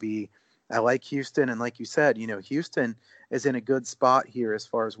people may be. I like Houston, and like you said, Houston is in a good spot here as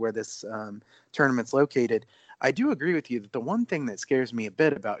far as where this tournament's located. I do agree with you that the one thing that scares me a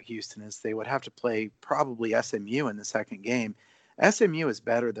bit about Houston is they would have to play probably SMU in the second game. SMU is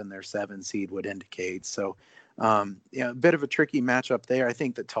better than their 7 seed would indicate. So, a bit of a tricky matchup there. I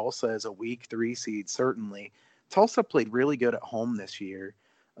think that Tulsa is a weak 3 seed, certainly. Tulsa played really good at home this year.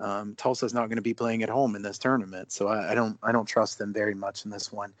 Tulsa's not going to be playing at home in this tournament, so I don't trust them very much in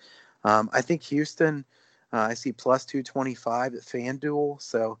this one. I think Houston, I see plus 225 at FanDuel.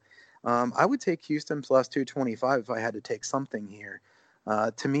 So I would take Houston plus 225 if I had to take something here.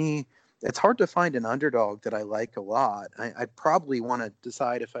 To me, it's hard to find an underdog that I like a lot. I'd probably want to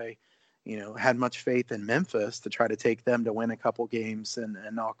decide if I, had much faith in Memphis to try to take them to win a couple games and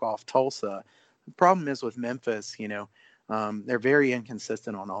knock off Tulsa. The problem is with Memphis, they're very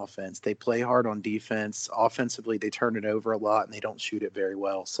inconsistent on offense. They play hard on defense. Offensively, they turn it over a lot and they don't shoot it very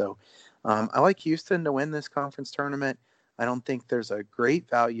well. So I like Houston to win this conference tournament. I don't think there's a great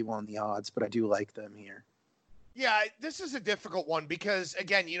value on the odds, but I do like them here. Yeah, this is a difficult one because,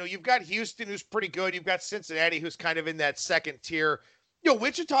 again, you've got Houston, who's pretty good. You've got Cincinnati, who's kind of in that second tier.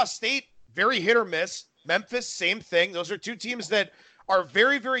 Wichita State, very hit or miss. Memphis, same thing. Those are two teams that are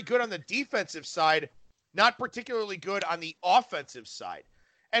very, very good on the defensive side, not particularly good on the offensive side.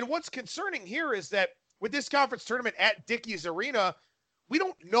 And what's concerning here is that with this conference tournament at Dickies Arena, we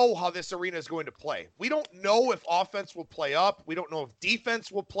don't know how this arena is going to play. We don't know if offense will play up. We don't know if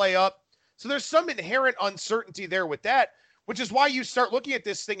defense will play up. So there's some inherent uncertainty there with that, which is why you start looking at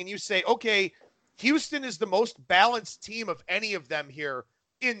this thing and you say, okay, Houston is the most balanced team of any of them here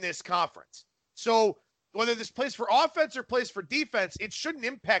in this conference. So whether this plays for offense or plays for defense, it shouldn't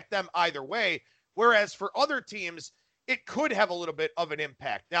impact them either way. Whereas for other teams, it could have a little bit of an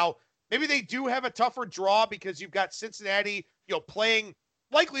impact. Now, maybe they do have a tougher draw because you've got Cincinnati, playing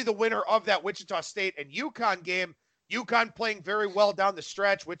likely the winner of that Wichita State and UConn game. UConn playing very well down the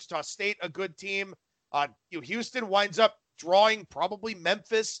stretch. Wichita State, a good team. Houston winds up drawing probably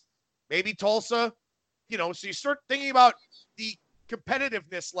Memphis, maybe Tulsa. So you start thinking about the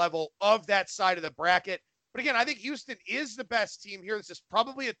competitiveness level of that side of the bracket. But again, I think Houston is the best team here. This is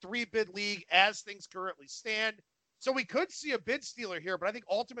probably a 3-bid league as things currently stand. So we could see a bid stealer here, but I think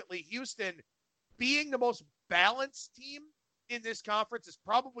ultimately Houston, being the most balanced team in this conference, is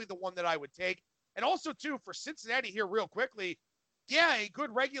probably the one that I would take. And also, too, for Cincinnati here real quickly, yeah, a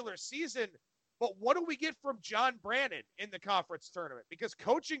good regular season, but what do we get from John Brannon in the conference tournament? Because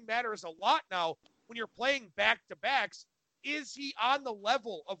coaching matters a lot now when you're playing back-to-backs. Is he on the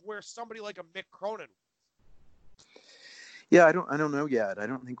level of where somebody like a Mick Cronin was? Yeah, I don't know yet. I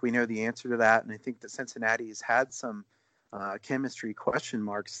don't think we know the answer to that. And I think that Cincinnati has had some chemistry question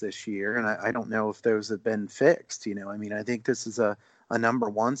marks this year. And I don't know if those have been fixed. I think this is a number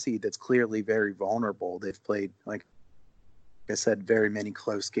one seed that's clearly very vulnerable. They've played, like I said, very many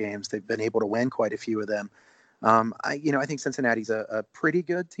close games. They've been able to win quite a few of them. I think Cincinnati's a pretty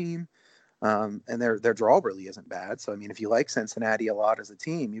good team. And their draw really isn't bad. So, if you like Cincinnati a lot as a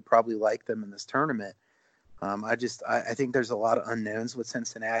team, you probably like them in this tournament. I think there's a lot of unknowns with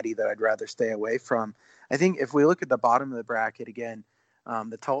Cincinnati that I'd rather stay away from. I think if we look at the bottom of the bracket again,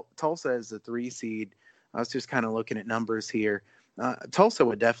 the Tulsa is the 3 seed. I was just kind of looking at numbers here. Tulsa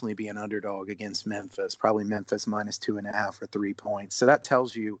would definitely be an underdog against Memphis, probably Memphis minus 2.5 or 3 points. So that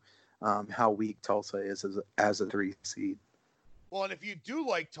tells you how weak Tulsa is as a 3 seed. Well, and if you do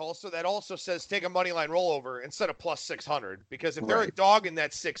like Tulsa, that also says take a money line rollover instead of plus 600, because if they're a dog in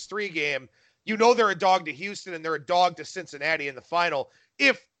that 6-3 game, they're a dog to Houston and they're a dog to Cincinnati in the final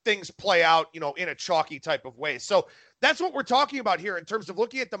if things play out, in a chalky type of way. So that's what we're talking about here in terms of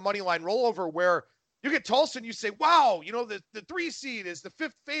looking at the money line rollover, where you get Tulsa and you say, wow, the 3 seed is the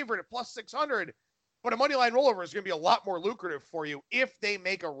 5th favorite at plus 600, but a money line rollover is going to be a lot more lucrative for you if they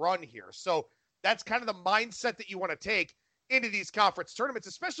make a run here. So that's kind of the mindset that you want to take into these conference tournaments,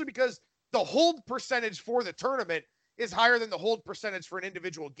 especially because the hold percentage for the tournament is higher than the hold percentage for an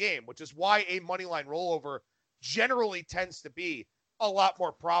individual game, which is why a moneyline rollover generally tends to be a lot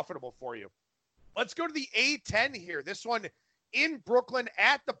more profitable for you. Let's go to the A10 here. This one in Brooklyn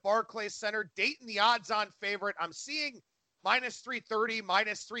at the Barclays Center. Dayton, the odds-on favorite. I'm seeing minus 330,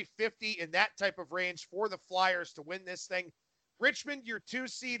 minus 350 in that type of range for the Flyers to win this thing. Richmond, your 2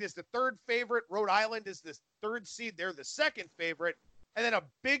 seed, is the 3rd favorite. Rhode Island is the 3rd seed. They're the 2nd favorite. And then a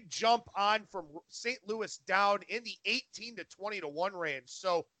big jump on from St. Louis down in the 18 to 20 to 1 range.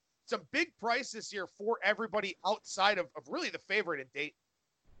 So some big prices here for everybody outside of really the favorite in Dayton.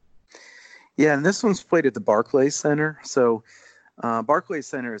 Yeah, and this one's played at the Barclays Center. So Barclays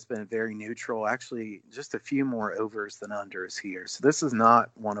Center has been very neutral, actually just a few more overs than unders here. So this is not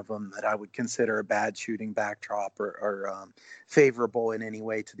one of them that I would consider a bad shooting backdrop or favorable in any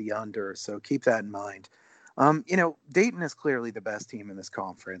way to the under. So keep that in mind. Dayton is clearly the best team in this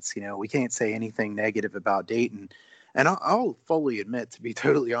conference. We can't say anything negative about Dayton. And I'll fully admit, to be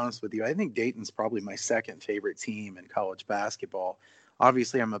totally honest with you, I think Dayton's probably my 2nd favorite team in college basketball.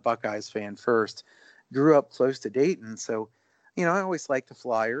 Obviously, I'm a Buckeyes fan first. Grew up close to Dayton, so I always liked the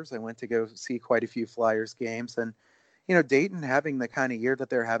Flyers. I went to go see quite a few Flyers games, and Dayton having the kind of year that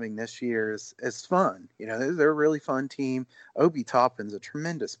they're having this year is fun. They're a really fun team. Obi Toppin's a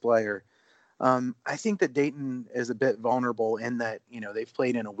tremendous player. I think that Dayton is a bit vulnerable in that, they've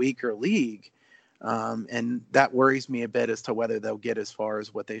played in a weaker league. And that worries me a bit as to whether they'll get as far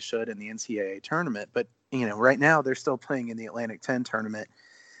as what they should in the NCAA tournament. But, right now they're still playing in the Atlantic 10 tournament.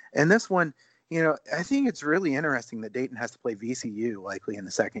 And this one, I think it's really interesting that Dayton has to play VCU likely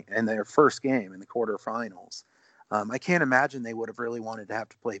in their first game in the quarterfinals. I can't imagine they would have really wanted to have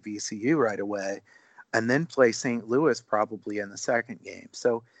to play VCU right away and then play St. Louis probably in the second game.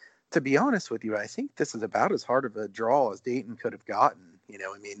 So to be honest with you, I think this is about as hard of a draw as Dayton could have gotten.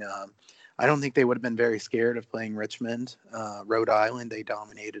 I don't think they would have been very scared of playing Richmond. Rhode Island, they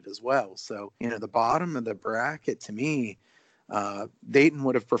dominated as well. So, the bottom of the bracket, to me, Dayton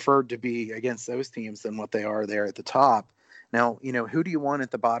would have preferred to be against those teams than what they are there at the top. Now, who do you want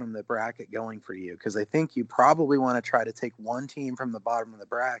at the bottom of the bracket going for you? Because I think you probably want to try to take one team from the bottom of the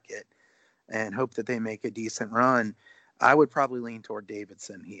bracket and hope that they make a decent run. I would probably lean toward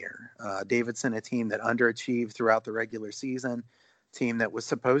Davidson here. Davidson, a team that underachieved throughout the regular season, team that was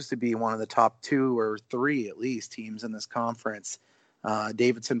supposed to be one of the top 2 or 3 at least teams in this conference.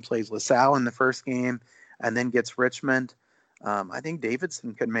 Davidson plays LaSalle in the first game and then gets Richmond. I think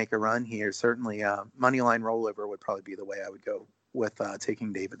Davidson could make a run here. Certainly, moneyline rollover would probably be the way I would go with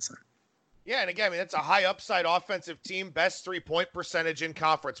taking Davidson. Yeah, and again, that's a high upside offensive team, best 3-point percentage in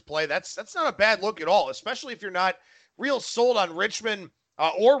conference play. That's not a bad look at all, especially if you're not real sold on Richmond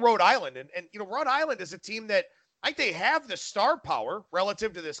or Rhode Island. And Rhode Island is a team that I think they have the star power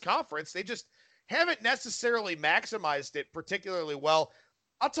relative to this conference. They just haven't necessarily maximized it particularly well.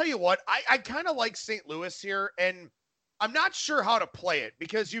 I'll tell you what, I kind of like St. Louis here, and I'm not sure how to play it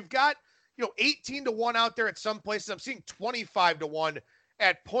because you've got, 18-1 out there at some places. I'm seeing 25-1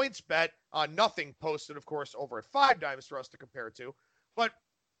 at PointsBet. Nothing posted, of course, over at 5 Dimes for us to compare to. But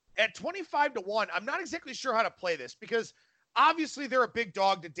at 25-1, I'm not exactly sure how to play this because obviously they're a big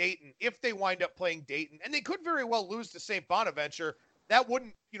dog to Dayton if they wind up playing Dayton. And they could very well lose to St. Bonaventure. That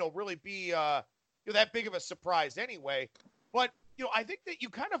wouldn't, really be that big of a surprise anyway. But, I think that you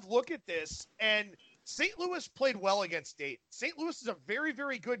kind of look at this and St. Louis played well against Dayton. St. Louis is a very,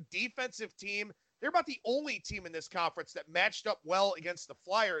 very good defensive team. They're about the only team in this conference that matched up well against the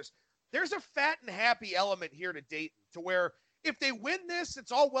Flyers. There's a fat and happy element here to Dayton to where if they win this,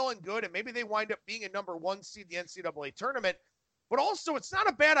 it's all well and good, and maybe they wind up being a number 1 seed in the NCAA tournament. But also, it's not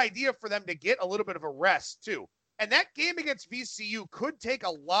a bad idea for them to get a little bit of a rest, too. And that game against VCU could take a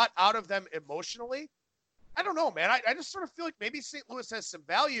lot out of them emotionally. I don't know, man. I just sort of feel like maybe St. Louis has some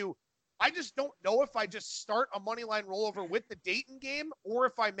value. I just don't know if I just start a moneyline rollover with the Dayton game or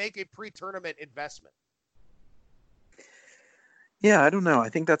if I make a pre-tournament investment. Yeah, I don't know. I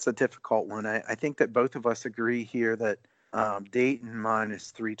think that's a difficult one. I think that both of us agree here that Dayton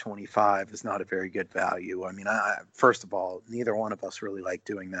minus 325 is not a very good value. I mean, first of all, neither one of us really like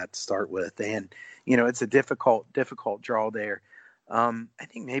doing that to start with. And, it's a difficult draw there. I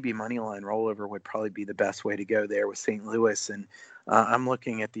think maybe moneyline rollover would probably be the best way to go there with St. Louis. And I'm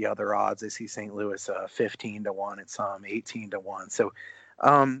looking at the other odds. I see St. Louis 15-1 at some, 18-1. So,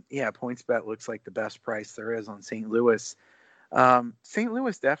 PointsBet looks like the best price there is on St. Louis. St.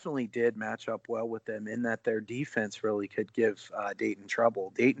 Louis definitely did match up well with them in that their defense really could give Dayton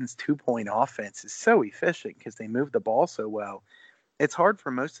trouble. Dayton's 2-point offense is so efficient because they move the ball so well. It's hard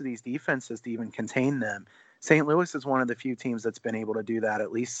for most of these defenses to even contain them. St. Louis is one of the few teams that's been able to do that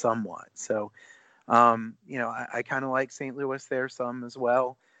at least somewhat. So, I kind of like St. Louis there some as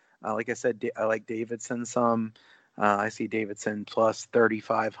well. Like I said, I like Davidson some. I see Davidson plus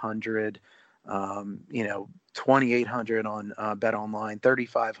 3,500. 2,800 on Bet Online,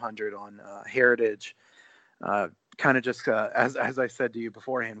 3,500 on Heritage. Kind of just as I said to you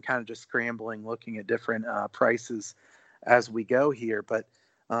beforehand, kind of just scrambling, looking at different prices as we go here. But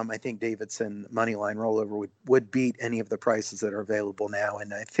I think Davidson moneyline rollover would beat any of the prices that are available now.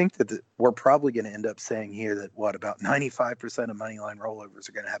 And I think that we're probably going to end up saying here that about 95% of moneyline rollovers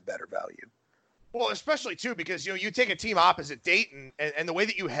are going to have better value. Well, especially, too, because, you take a team opposite Dayton, and the way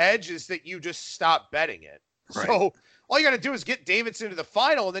that you hedge is that you just stop betting it. Right. So all you got to do is get Davidson to the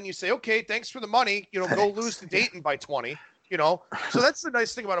final, and then you say, okay, thanks for the money. Go lose to Dayton by 20, So that's the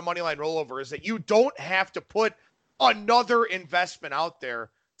nice thing about a moneyline rollover is that you don't have to put another investment out there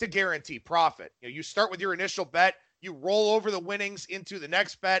to guarantee profit. You start with your initial bet, you roll over the winnings into the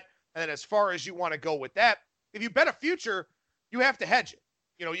next bet, and then as far as you want to go with that, if you bet a future, you have to hedge it.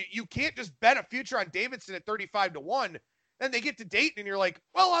 You can't just bet a future on Davidson at 35-1. Then they get to Dayton and you're like,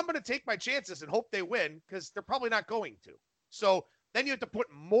 well, I'm going to take my chances and hope they win because they're probably not going to. So then you have to put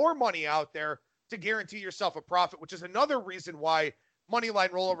more money out there to guarantee yourself a profit, which is another reason why money line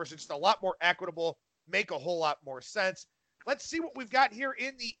rollovers are just a lot more equitable, make a whole lot more sense. Let's see what we've got here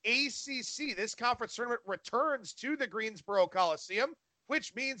in the ACC. This conference tournament returns to the Greensboro Coliseum,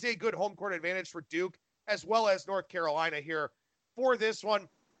 which means a good home court advantage for Duke as well as North Carolina here for this one.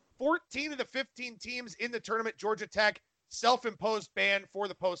 14 of the 15 teams in the tournament, Georgia Tech, self-imposed ban for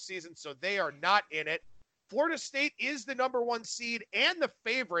the postseason, so they are not in it. Florida State is the number 1 seed and the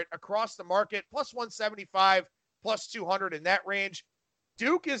favorite across the market, plus 175, plus 200 in that range.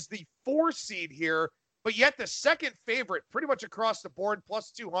 Duke is the 4 seed here, but yet the second favorite pretty much across the board,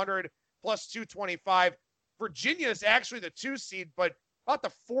 plus 200, plus 225. Virginia is actually the 2 seed, but about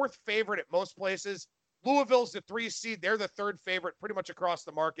the 4th favorite at most places. Louisville's the 3 seed. They're the 3rd favorite pretty much across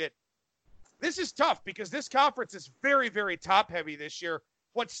the market. This is tough because this conference is very, very top heavy this year.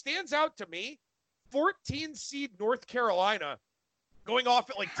 What stands out to me, 14 seed North Carolina going off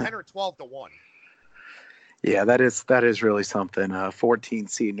at like 10 or 12 to 1. Yeah, that is really something. 14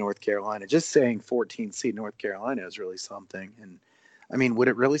 seed North Carolina. Just saying 14 seed North Carolina is really something. And I mean, would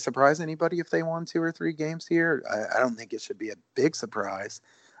it really surprise anybody if they won 2 or 3 games here? I don't think it should be a big surprise.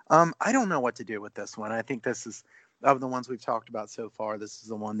 I don't know what to do with this one. I think this is, of the ones we've talked about so far, this is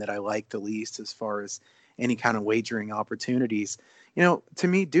the one that I like the least as far as any kind of wagering opportunities. You know, to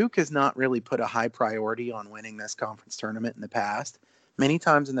me, Duke has not really put a high priority on winning this conference tournament in the past. Many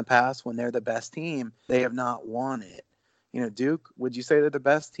times in the past, when they're the best team, they have not won it. You know, Duke, would you say they're the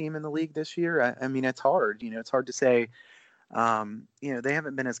best team in the league this year? I mean, it's hard. You know, it's hard to say. You know, they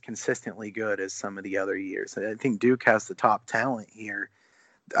haven't been as consistently good as some of the other years. I think Duke has the top talent here.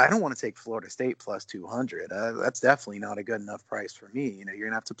 I don't want to take Florida State plus 200. That's definitely not a good enough price for me. You know, you're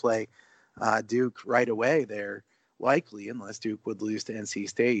going to have to play Duke right away there, likely, unless Duke would lose to NC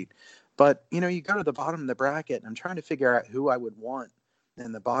State. But, you know, you go to the bottom of the bracket, and I'm trying to figure out who I would want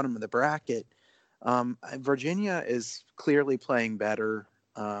in the bottom of the bracket. Virginia is clearly playing better.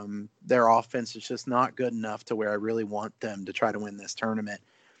 Their offense is just not good enough to where I really want them to try to win this tournament.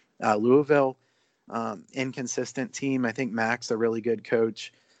 Louisville, inconsistent team. I think MAAC's a really good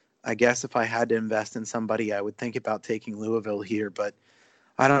coach. I guess if I had to invest in somebody, I would think about taking Louisville here, but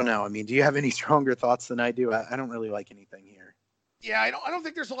I don't know. I mean, do you have any stronger thoughts than I do? I don't really like anything here. Yeah, I don't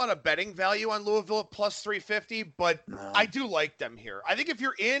think there's a lot of betting value on Louisville at plus 350, but no. I do like them here. I think if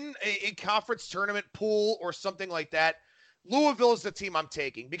you're in a conference tournament pool or something like that, Louisville is the team I'm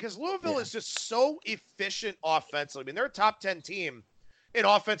taking because Louisville is just so efficient offensively. I mean, they're a top 10 team in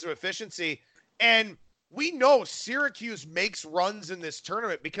offensive efficiency, and we know Syracuse makes runs in this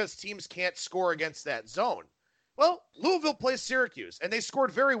tournament because teams can't score against that zone. Well, Louisville plays Syracuse, and they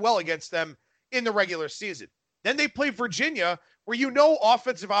scored very well against them in the regular season. Then they play Virginia, where you know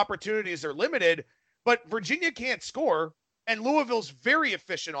offensive opportunities are limited, but Virginia can't score, and Louisville's very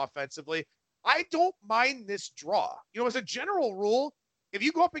efficient offensively. I don't mind this draw. You know, as a general rule, if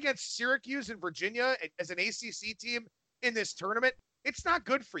you go up against Syracuse and Virginia as an ACC team in this tournament, it's not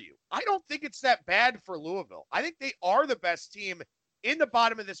good for you. I don't think it's that bad for Louisville. I think they are the best team in the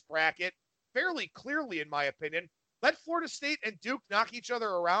bottom of this bracket, fairly clearly, in my opinion. Let Florida State and Duke knock each other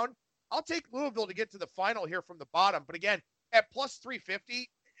around. I'll take Louisville to get to the final here from the bottom. But again, at plus 350,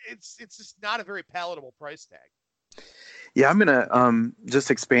 it's just not a very palatable price tag. Yeah, I'm going to just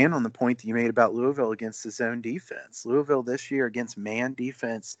expand on the point that you made about Louisville against the zone defense. Louisville this year against man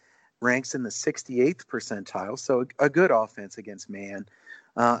defense ranks in the 68th percentile, so a good offense against man.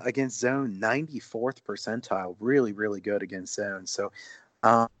 Against zone, 94th percentile, really, really good against zone. So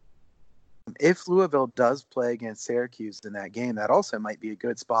if Louisville does play against Syracuse in that game, that also might be a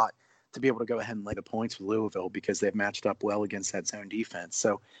good spot to be able to go ahead and lay the points with Louisville because they've matched up well against that zone defense.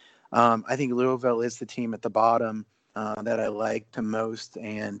 So I think Louisville is the team at the bottom that I like the most.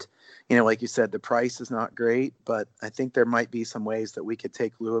 And, you know, like you said, the price is not great, but I think there might be some ways that we could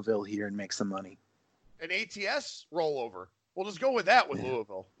take Louisville here and make some money. An ATS rollover. We'll just go with that with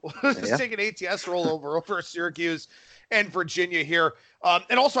Louisville. We'll just take an ATS rollover over Syracuse and Virginia here.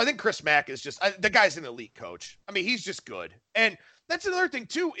 And also, I think Chris Mack is just the guy's an elite coach. I mean, he's just good. And that's another thing,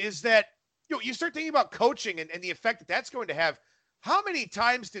 too, is that you start thinking about coaching and the effect that that's going to have. How many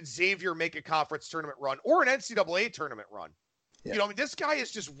times did Xavier make a conference tournament run or an NCAA tournament run? Yeah. You know, I mean, this guy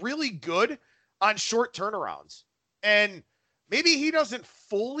is just really good on short turnarounds. And maybe he doesn't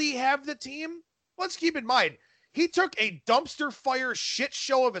fully have the team. Let's keep in mind, he took a dumpster fire shit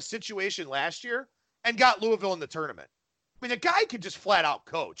show of a situation last year and got Louisville in the tournament. I mean, the guy could just flat out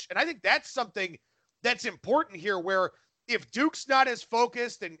coach. And I think that's something that's important here where if Duke's not as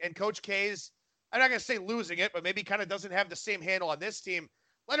focused and Coach K's, I'm not going to say losing it, but maybe kind of doesn't have the same handle on this team.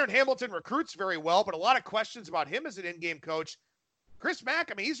 Leonard Hamilton recruits very well, but a lot of questions about him as an in-game coach. Chris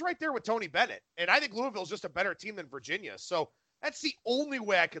Mack, I mean, he's right there with Tony Bennett. And I think Louisville's just a better team than Virginia. So that's the only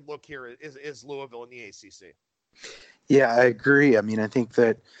way I could look here is Louisville in the ACC. Yeah, I agree. I mean, I think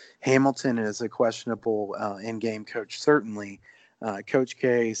that Hamilton is a questionable in-game coach, certainly. Coach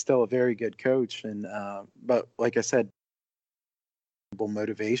K is still a very good coach, and but like I said,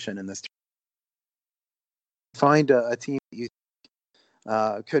 motivation in this. Find a team that you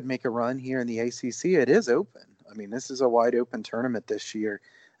could make a run here in the ACC. It is open. I mean, this is a wide open tournament this year,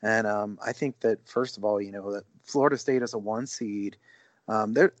 and I think that first of all, that Florida State is a 1 seed.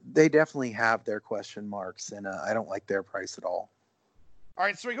 They definitely have their question marks, and I don't like their price at all. All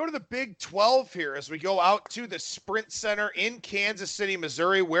right, so we go to the Big 12 here as we go out to the Sprint Center in Kansas City,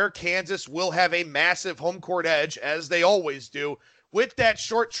 Missouri, where Kansas will have a massive home court edge, as they always do, with that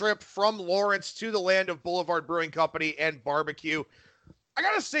short trip from Lawrence to the land of Boulevard Brewing Company and barbecue. I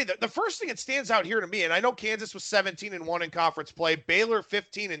got to say that the first thing that stands out here to me, and I know Kansas was 17-1 in conference play, Baylor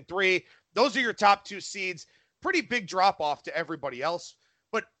 15-3. Those are your top 2 seeds. Pretty big drop-off to everybody else.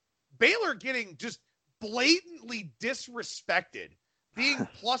 But Baylor getting just blatantly disrespected, being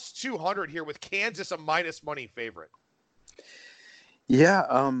plus 200 here with Kansas a minus money favorite.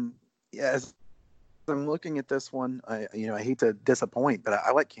 Yeah, as I'm looking at this one, I hate to disappoint, but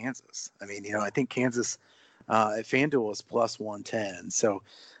I like Kansas. I mean, I think Kansas at FanDuel is plus 110. So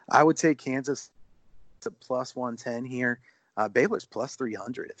I would say Kansas at plus 110 here. Baylor's plus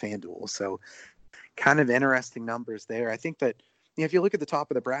 300 at FanDuel. So kind of interesting numbers there. I think that if you look at the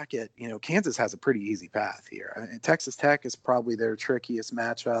top of the bracket, Kansas has a pretty easy path here. I mean, Texas Tech is probably their trickiest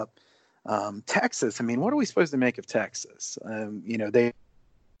matchup. Texas, I mean, what are we supposed to make of Texas?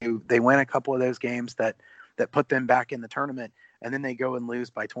 They win a couple of those games that put them back in the tournament, and then they go and lose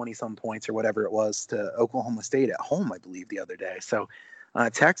by 20-some points or whatever it was to Oklahoma State at home, I believe, the other day. So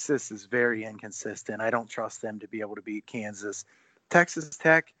Texas is very inconsistent. I don't trust them to be able to beat Kansas. Texas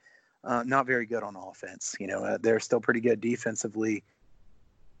Tech, not very good on offense. They're still pretty good defensively.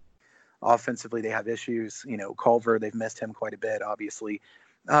 Offensively, they have issues. Culver, they've missed him quite a bit, obviously.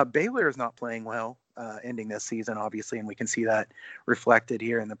 Baylor is not playing well ending this season, obviously, and we can see that reflected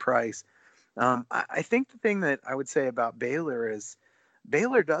here in the price. I think the thing that I would say about Baylor is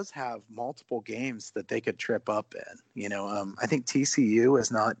Baylor does have multiple games that they could trip up in. I think TCU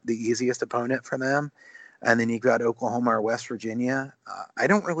is not the easiest opponent for them. And then you've got Oklahoma or West Virginia. I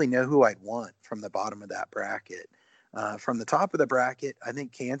don't really know who I'd want from the bottom of that bracket. From the top of the bracket, I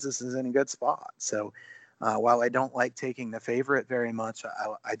think Kansas is in a good spot. So while I don't like taking the favorite very much,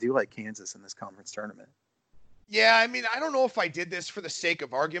 I do like Kansas in this conference tournament. Yeah, I mean, I don't know if I did this for the sake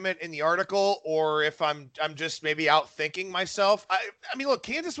of argument in the article or if I'm just maybe out thinking myself. I mean, look,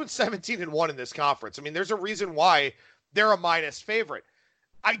 Kansas went 17-1 in this conference. I mean, there's a reason why they're a minus favorite.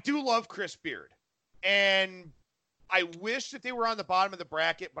 I do love Chris Beard. And I wish that they were on the bottom of the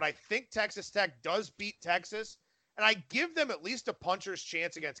bracket, but I think Texas Tech does beat Texas. And I give them at least a puncher's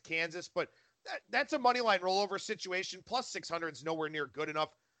chance against Kansas, but that's a money line rollover situation. Plus 600 is nowhere near good enough.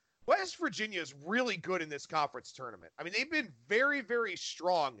 West Virginia is really good in this conference tournament. I mean, they've been very, very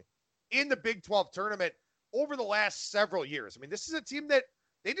strong in the Big 12 tournament over the last several years. I mean, this is a team that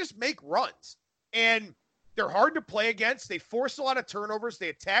they just make runs. And they're hard to play against. They force a lot of turnovers. They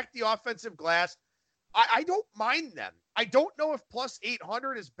attack the offensive glass. I don't mind them. I don't know if plus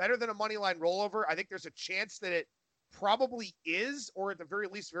 800 is better than a money line rollover. I think there's a chance that it probably is, or at the very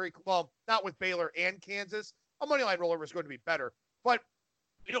least, well, not with Baylor and Kansas. A money line rollover is going to be better. But,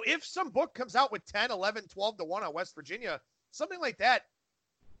 if some book comes out with 10, 11, 12 to 1 on West Virginia, something like that,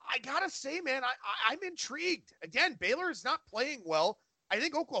 I got to say, man, I'm intrigued. Again, Baylor is not playing well. I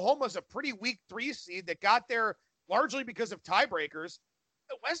think Oklahoma's a pretty weak 3 seed that got there largely because of tiebreakers.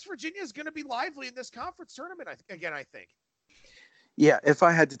 West Virginia is going to be lively in this conference tournament, I think. Yeah, if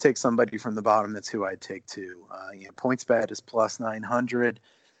I had to take somebody from the bottom, that's who I'd take too. PointsBet is plus 900.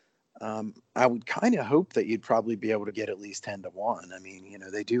 I would kind of hope that you'd probably be able to get at least 10-1. I mean,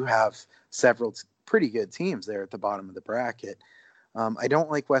 they do have several pretty good teams there at the bottom of the bracket. I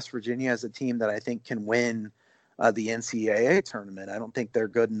don't like West Virginia as a team that I think can win the NCAA tournament. I don't think they're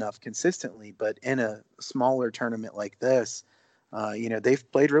good enough consistently, but in a smaller tournament like this,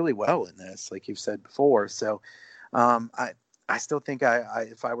 they've played really well in this, like you've said before. So I still think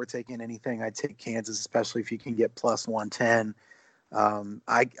if I were taking anything, I'd take Kansas, especially if you can get plus 110.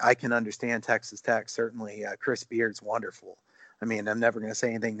 I can understand Texas Tech. Certainly, Chris Beard's wonderful. I mean, I'm never going to say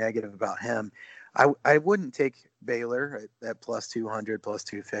anything negative about him. I wouldn't take Baylor at plus 200, plus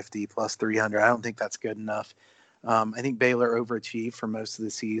 250, plus 300. I don't think that's good enough. I think Baylor overachieved for most of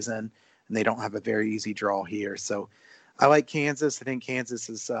the season, and they don't have a very easy draw here. So I like Kansas. I think Kansas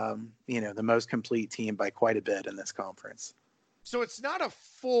is, the most complete team by quite a bit in this conference. So it's not a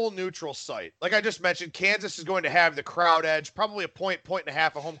full neutral site. Like I just mentioned, Kansas is going to have the crowd edge, probably a point, point and a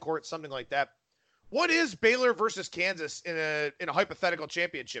half, a home court, something like that. What is Baylor versus Kansas in a hypothetical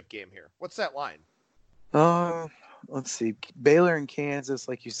championship game here? What's that line? Uh, let's see. Baylor and Kansas,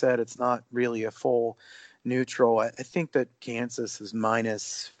 like you said, it's not really a full neutral. I think that Kansas is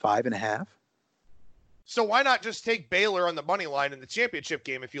 -5.5. So why not just take Baylor on the money line in the championship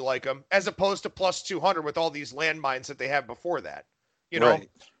game if you like them, as opposed to +200 with all these landmines that they have before that? You know, Right.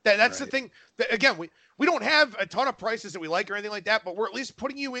 that's the thing. That, again, we don't have a ton of prices that we like or anything like that, but we're at least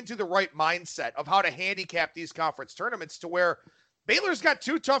putting you into the right mindset of how to handicap these conference tournaments to where Baylor's got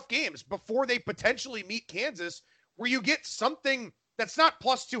 2 tough games before they potentially meet Kansas, where you get something that's not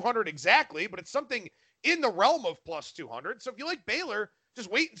 +200 exactly, but it's something in the realm of +200. So if you like Baylor, just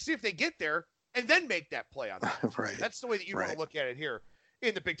wait and see if they get there and then make that play on that. Right. That's the way that you Right. want to look at it here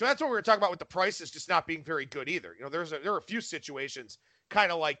in the Big 12. That's what we were talking about with the prices just not being very good either. You know, there are a few situations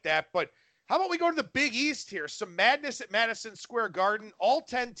kind of like that. But how about we go to the Big East here? Some madness at Madison Square Garden. All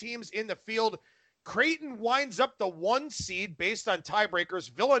 10 teams in the field. Creighton winds up the 1 seed based on tiebreakers.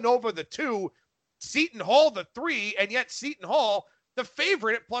 Villanova the 2, Seton Hall the 3, and yet Seton Hall the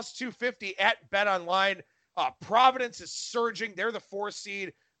favorite at +250 at BetOnline. Providence is surging. They're the 4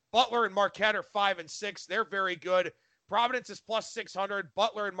 seed. Butler and Marquette are 5 and 6. They're very good. Providence is +600.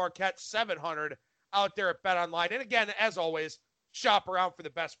 Butler and Marquette 700 out there at BetOnline. And again, as always, shop around for the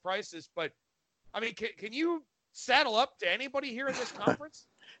best prices. But I mean, can you saddle up to anybody here in this conference?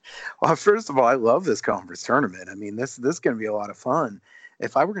 Well, first of all, I love this conference tournament. I mean, this is going to be a lot of fun.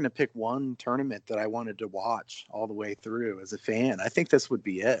 If I were going to pick one tournament that I wanted to watch all the way through as a fan, I think this would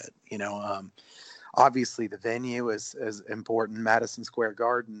be it. You know, obviously the venue is important, Madison Square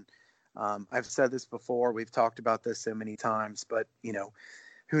Garden. I've said this before. We've talked about this so many times, but you know,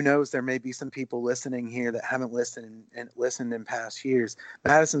 who knows? There may be some people listening here that haven't listened in past years.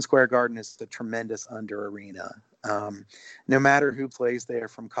 Madison Square Garden is a tremendous under arena. No matter who plays there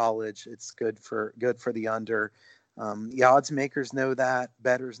from college, it's good for the under. The odds makers know that,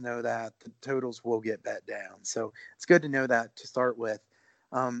 bettors know that, the totals will get bet down. So it's good to know that to start with.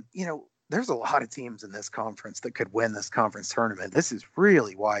 You know, there's a lot of teams in this conference that could win this conference tournament. This is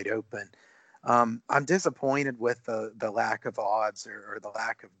really wide open. I'm disappointed with the lack of odds or the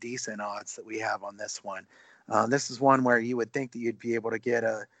lack of decent odds that we have on this one. This is one where you would think that you'd be able to get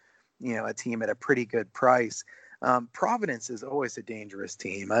a team at a pretty good price. Providence is always a dangerous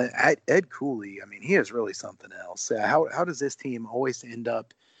team. Ed Cooley, I mean, he is really something else. How does this team always end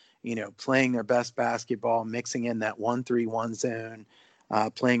up, playing their best basketball, mixing in that 1-3-1 zone,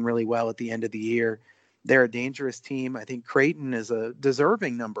 playing really well at the end of the year? They're a dangerous team. I think Creighton is a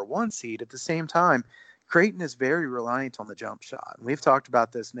deserving number 1 seed. At the same time, Creighton is very reliant on the jump shot. We've talked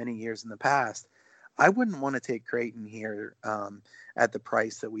about this many years in the past. I wouldn't want to take Creighton here at the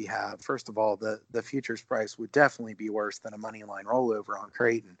price that we have. First of all, the futures price would definitely be worse than a money line rollover on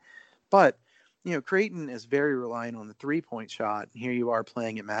Creighton. But, Creighton is very reliant on the 3-point shot. And here you are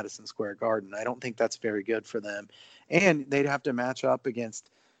playing at Madison Square Garden. I don't think that's very good for them. And they'd have to match up against,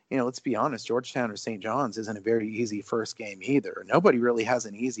 let's be honest, Georgetown or St. John's isn't a very easy first game either. Nobody really has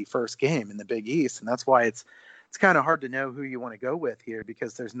an easy first game in the Big East. And that's why it's kind of hard to know who you want to go with here,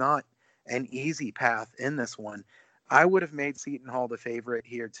 because there's not an easy path in this one. I would have made Seton Hall the favorite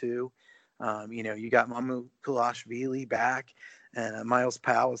here too. You got Mamu Kulashvili back, and Miles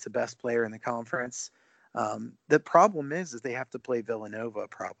Powell is the best player in the conference. The problem is they have to play Villanova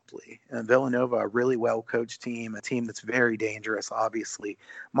probably. Villanova, a really well-coached team, a team that's very dangerous, obviously.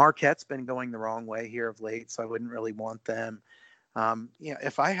 Marquette's been going the wrong way here of late, so I wouldn't really want them.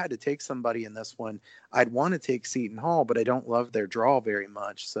 If I had to take somebody in this one, I'd want to take Seton Hall, but I don't love their draw very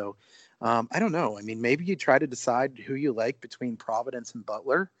much. So I don't know. I mean, maybe you try to decide who you like between Providence and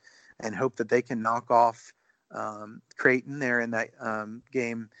Butler and hope that they can knock off Creighton there in that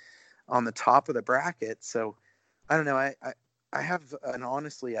game on the top of the bracket. So I don't know. I have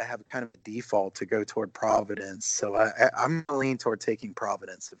kind of a default to go toward Providence. So I'm going to lean toward taking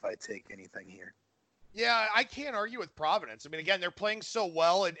Providence if I take anything here. Yeah, I can't argue with Providence. I mean, again, they're playing so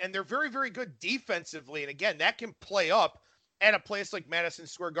well, and they're very, very good defensively. And again, that can play up at a place like Madison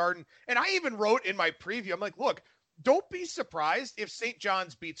Square Garden. And I even wrote in my preview, I'm like, look, don't be surprised if St.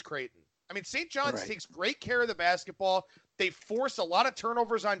 John's beats Creighton. I mean, St. John's takes great care of the basketball. They force a lot of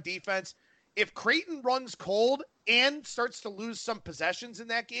turnovers on defense. If Creighton runs cold and starts to lose some possessions in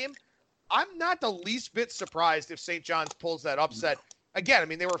that game, I'm not the least bit surprised if St. John's pulls that upset. Again, I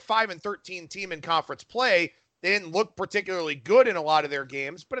mean, they were 5-13 team in conference play. They didn't look particularly good in a lot of their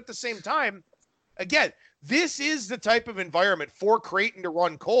games, but at the same time, again, this is the type of environment for Creighton to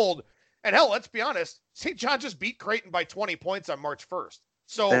run cold. And hell, let's be honest, St. John just beat Creighton by 20 points on March 1st.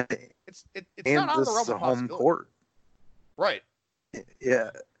 So it's and not out of the this realm is of a home possibility. court. Right.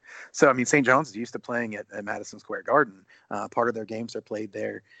 Yeah. So, I mean, St. John's is used to playing at Madison Square Garden. Part of their games are played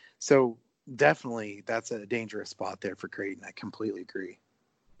there. So definitely that's a dangerous spot there for Creighton. I completely agree.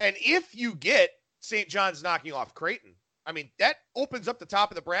 And if you get St. John's knocking off Creighton, I mean, that opens up the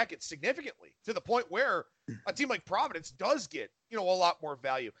top of the bracket significantly to the point where a team like Providence does get, a lot more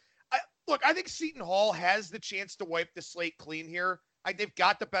value. I think Seton Hall has the chance to wipe the slate clean here. They've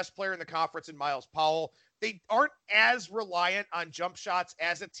got the best player in the conference in Miles Powell. They aren't as reliant on jump shots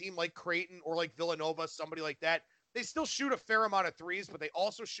as a team like Creighton or like Villanova, somebody like that. They still shoot a fair amount of threes, but they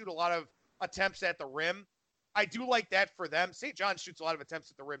also shoot a lot of attempts at the rim. I do like that for them. St. John's shoots a lot of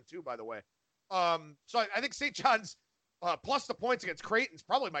attempts at the rim too, by the way. So I think St. John's plus the points against Creighton is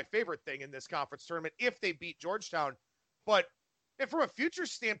probably my favorite thing in this conference tournament if they beat Georgetown. But from a future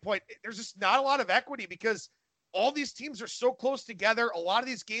standpoint, there's just not a lot of equity because all these teams are so close together. A lot of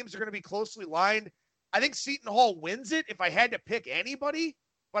these games are going to be closely lined. I think Seton Hall wins it if I had to pick anybody,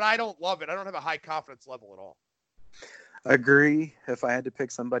 but I don't love it. I don't have a high confidence level at all. Agree. If I had to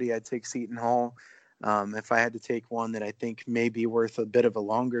pick somebody, I'd take Seton Hall. If I had to take one that I think may be worth a bit of a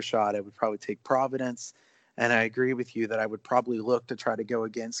longer shot, I would probably take Providence. And I agree with you that I would probably look to try to go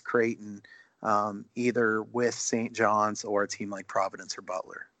against Creighton, either with St. John's or a team like Providence or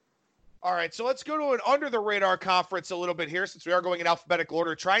Butler. All right, so let's go to an under-the-radar conference a little bit here since we are going in alphabetical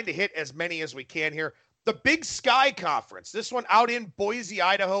order, trying to hit as many as we can here. The Big Sky Conference, this one out in Boise,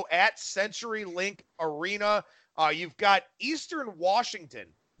 Idaho at CenturyLink Arena. You've got Eastern Washington,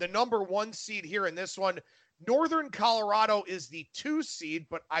 the number 1 seed here in this one. Northern Colorado is the 2 seed,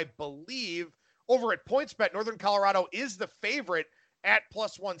 but I believe over at PointsBet, Northern Colorado is the favorite at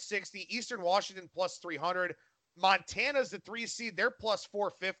plus 160. Eastern Washington plus 300. Montana's the 3 seed. They're plus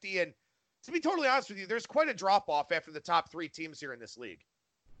 450. And to be totally honest with you, there's quite a drop-off after the top 3 teams here in this league.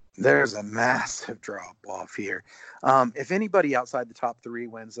 There's a massive drop-off here. If anybody outside the top 3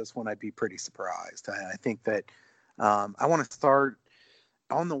 wins this one, I'd be pretty surprised. I think that I want to start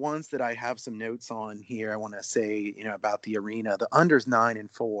on the ones that I have some notes on here. I want to say, about the arena. The under's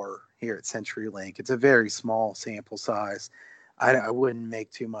 9-4 here at CenturyLink. It's a very small sample size. I wouldn't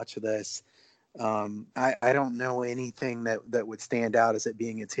make too much of this. I don't know anything that would stand out as it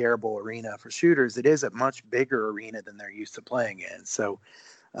being a terrible arena for shooters. It is a much bigger arena than they're used to playing in. So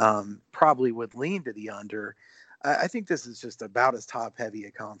probably would lean to the under. I think this is just about as top heavy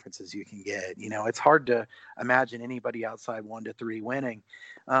a conference as you can get. It's hard to imagine anybody outside 1 to 3 winning.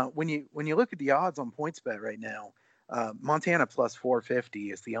 When you look at the odds on PointsBet right now, Montana plus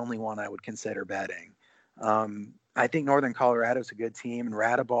 450 is the only one I would consider betting. I think Northern Colorado's a good team, and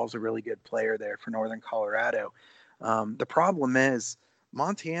Radaball's a really good player there for Northern Colorado. The problem is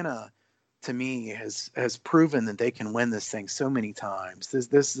Montana, to me, has proven that they can win this thing so many times.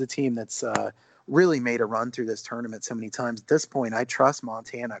 This is a team that's really made a run through this tournament so many times. At this point, I trust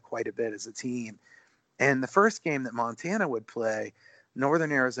Montana quite a bit as a team. And the first game that Montana would play,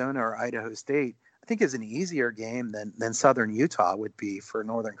 Northern Arizona or Idaho State, I think is an easier game than Southern Utah would be for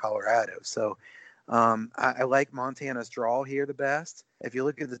Northern Colorado. So I like Montana's draw here the best. If you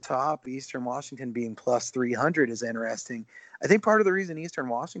look at the top, Eastern Washington being plus 300 is interesting. I think part of the reason Eastern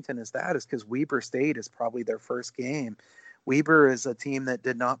Washington is because Weber State is probably their first game. Weber is a team that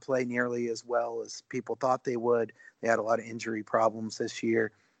did not play nearly as well as people thought they would. They had a lot of injury problems this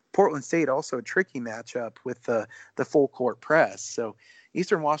year. Portland State also a tricky matchup with the full court press. So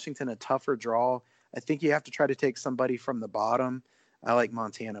Eastern Washington, a tougher draw. I think you have to try to take somebody from the bottom. I like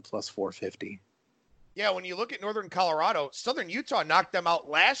Montana plus 450. Yeah, when you look at Northern Colorado, Southern Utah knocked them out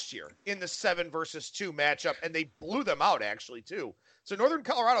last year in the 7-versus-2 matchup, and they blew them out, actually, too. So Northern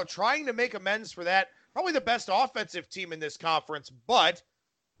Colorado trying to make amends for that. Probably the best offensive team in this conference, but,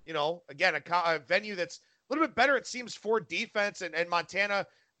 again, a venue that's a little bit better, it seems, for defense, and Montana,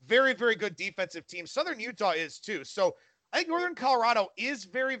 very, very good defensive team. Southern Utah is, too. So I think Northern Colorado is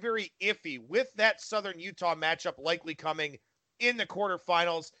very, very iffy with that Southern Utah matchup likely coming in the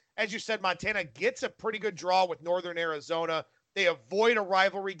quarterfinals. As you said, Montana gets a pretty good draw with Northern Arizona. They avoid a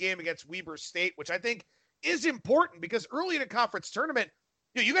rivalry game against Weber State, which I think is important because early in a conference tournament,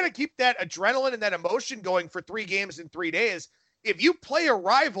 you got to keep that adrenaline and that emotion going for 3 games in 3 days. If you play a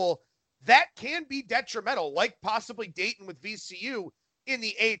rival, that can be detrimental, like possibly Dayton with VCU in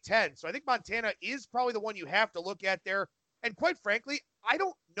the A-10. So I think Montana is probably the one you have to look at there. And quite frankly, I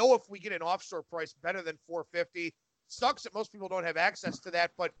don't know if we get an offshore price better than $450. Sucks that most people don't have access to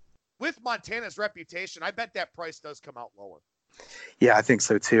that, but with Montana's reputation, I bet that price does come out lower. Yeah, I think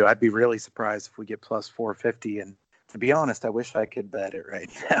so too. I'd be really surprised if we get plus 450. And to be honest, I wish I could bet it right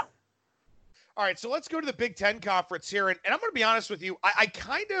now. All right, so let's go to the Big Ten Conference here. And I'm going to be honest with you. I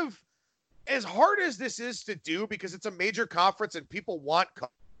kind of, as hard as this is to do because it's a major conference and people want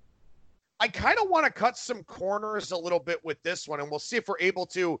I kind of want to cut some corners a little bit with this one, and we'll see if we're able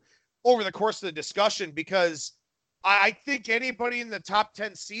to over the course of the discussion, because I think anybody in the top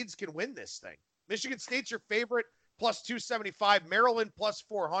 10 seeds can win this thing. Michigan State's your favorite, plus 275. Maryland, plus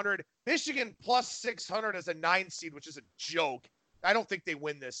 400. Michigan, plus 600 as a 9 seed, which is a joke. I don't think they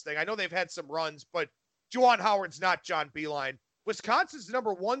win this thing. I know they've had some runs, but Juwan Howard's not John Beilein. Wisconsin's the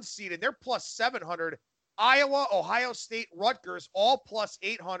number 1 seed, and they're plus 700. Iowa, Ohio State, Rutgers, all plus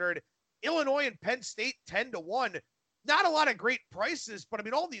 800. Illinois and Penn State 10-1. Not a lot of great prices, but I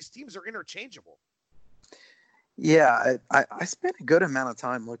mean, all these teams are interchangeable. Yeah, I spent a good amount of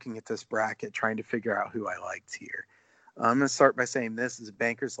time looking at this bracket, trying to figure out who I liked here. I'm going to start by saying this is a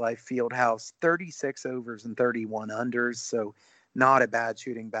Banker's Life Fieldhouse, 36 overs and 31 unders, so not a bad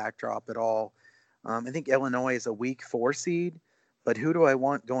shooting backdrop at all. I think Illinois is a weak 4 seed, but who do I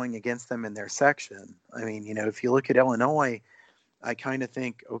want going against them in their section? I mean, if you look at Illinois, I kind of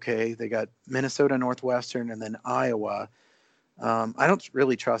think, okay, they got Minnesota, Northwestern, and then Iowa. I don't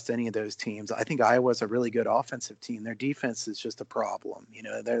really trust any of those teams. I think Iowa's a really good offensive team. Their defense is just a problem.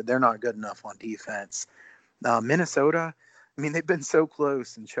 They're not good enough on defense. Minnesota, I mean, they've been so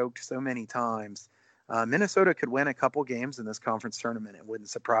close and choked so many times. Minnesota could win a couple games in this conference tournament. It wouldn't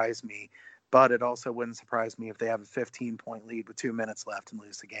surprise me, but it also wouldn't surprise me if they have a 15-point lead with 2 minutes left and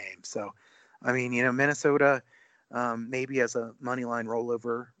lose the game. So, I mean, Minnesota, maybe as a money line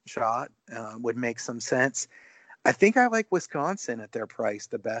rollover shot would make some sense. I think I like Wisconsin at their price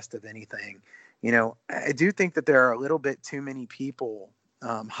the best of anything. I do think that there are a little bit too many people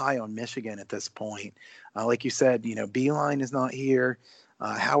high on Michigan at this point. Like you said, Beilein is not here.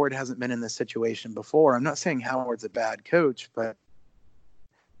 Howard hasn't been in this situation before. I'm not saying Howard's a bad coach, but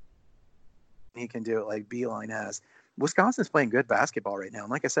he can do it like Beilein has. Wisconsin's playing good basketball right now. And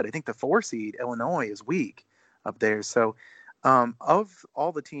like I said, I think the 4 seed, Illinois, is weak up there. So of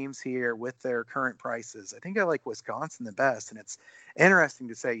all the teams here with their current prices, I think I like Wisconsin the best. And it's interesting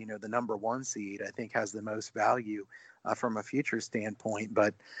to say, the number 1 seed, I think, has the most value from a future standpoint.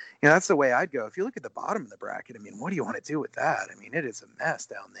 But, that's the way I'd go. If you look at the bottom of the bracket, I mean, what do you want to do with that? I mean, it is a mess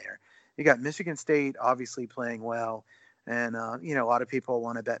down there. You got Michigan State obviously playing well. And, a lot of people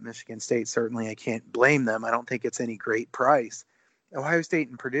want to bet Michigan State. Certainly, I can't blame them. I don't think it's any great price. Ohio State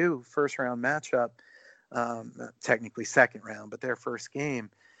and Purdue, first round matchup. Technically second round, but their first game.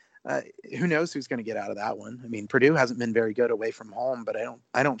 Who knows who's going to get out of that one? I mean, Purdue hasn't been very good away from home, but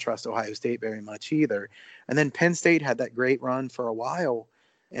I don't trust Ohio State very much either. And then Penn State had that great run for a while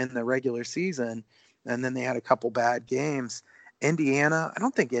in the regular season, and then they had a couple bad games. Indiana, I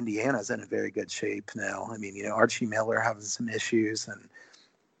don't think Indiana's in a very good shape now. I mean, Archie Miller having some issues, and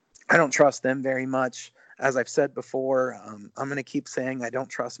I don't trust them very much. As I've said before, I'm going to keep saying I don't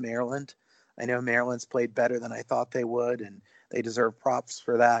trust Maryland. I know Maryland's played better than I thought they would, and they deserve props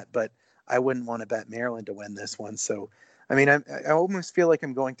for that, but I wouldn't want to bet Maryland to win this one. So, I mean, I almost feel like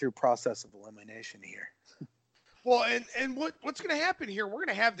I'm going through process of elimination here. Well, and what's going to happen here, we're going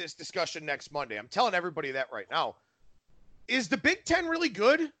to have this discussion next Monday. I'm telling everybody that right now. Is the Big Ten really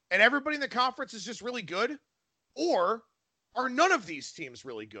good, and everybody in the conference is just really good? Or are none of these teams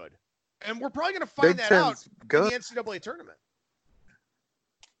really good? And we're probably going to find that out in the NCAA tournament.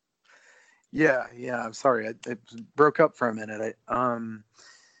 Yeah. I'm sorry. It broke up for a minute.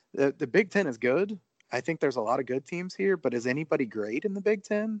 The Big Ten is good. I think there's a lot of good teams here, but is anybody great in the Big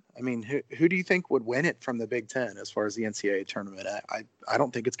Ten? I mean, who do you think would win it from the Big Ten as far as the NCAA tournament? I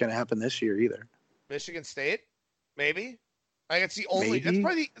don't think it's going to happen this year either. Michigan State, maybe. I think it's the only. That's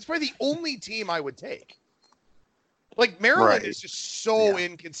probably the only team I would take. Like Maryland is just so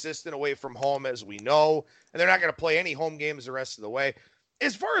inconsistent away from home, as we know, and they're not going to play any home games the rest of the way.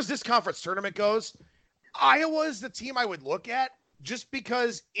 As far as this conference tournament goes, Iowa is the team I would look at just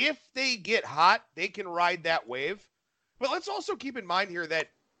because if they get hot, they can ride that wave. But let's also keep in mind here that,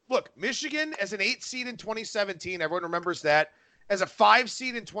 look, Michigan as an 8 seed in 2017, everyone remembers that, as a 5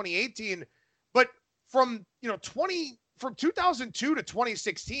 seed in 2018. But from 2002 to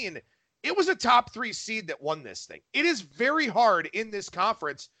 2016, it was a top 3 seed that won this thing. It is very hard in this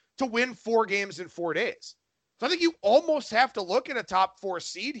conference to win 4 games in 4 days. So I think you almost have to look at a top 4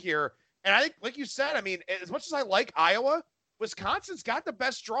 seed here. And I think, like you said, I mean, as much as I like Iowa, Wisconsin's got the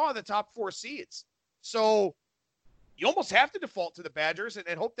best draw of the top 4 seeds. So you almost have to default to the Badgers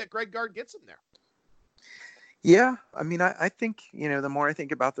and hope that Greg Gard gets them there. Yeah. I mean, I think, the more I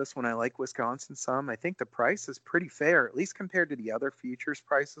think about this one, I like Wisconsin some. I think the price is pretty fair, at least compared to the other futures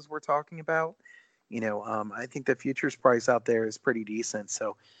prices we're talking about. I think the futures price out there is pretty decent.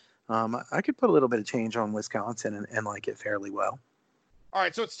 So I could put a little bit of change on Wisconsin and like it fairly well. All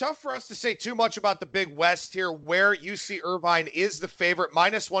right, so it's tough for us to say too much about the Big West here, where UC Irvine is the favorite,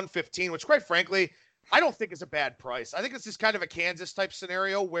 minus 115, which quite frankly, I don't think is a bad price. I think this is kind of a Kansas type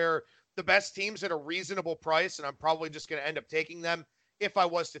scenario where the best teams at a reasonable price, and I'm probably just going to end up taking them if I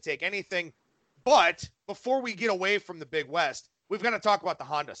was to take anything. But before we get away from the Big West, we've got to talk about the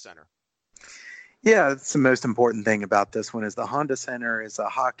Honda Center. Yeah, that's the most important thing about this one is the Honda Center is a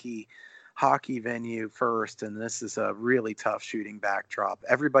hockey venue first, and this is a really tough shooting backdrop.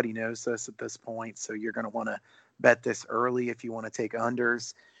 Everybody knows this at this point, so you're going to want to bet this early if you want to take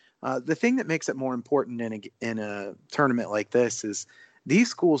unders. The thing that makes it more important in a tournament like this is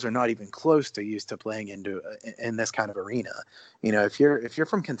these schools are not even close to used to playing in this kind of arena. You know, if you're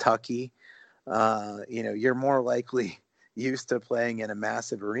from Kentucky, you're more likely used to playing in a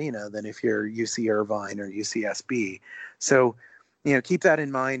massive arena than if you're UC Irvine or UCSB. So, keep that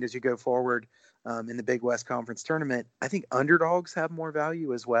in mind as you go forward in the Big West Conference tournament. I think underdogs have more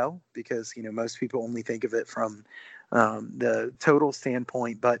value as well because, most people only think of it from the total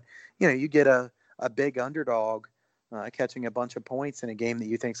standpoint. But, you get a big underdog catching a bunch of points in a game that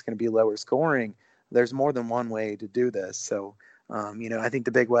you think is going to be lower scoring. There's more than one way to do this. So, I think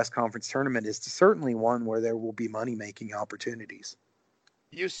the Big West Conference tournament is certainly one where there will be money-making opportunities.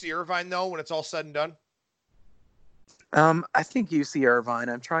 UC Irvine, though, when it's all said and done? I think UC Irvine.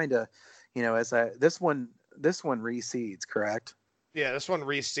 I'm trying to, this one reseeds, correct? Yeah, this one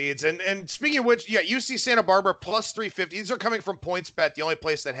reseeds. And speaking of which, yeah, UC Santa Barbara plus 350. These are coming from PointsBet, the only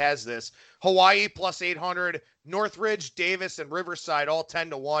place that has this. Hawaii plus 800. Northridge, Davis, and Riverside all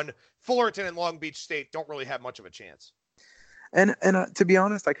 10-1. Fullerton and Long Beach State don't really have much of a chance. And to be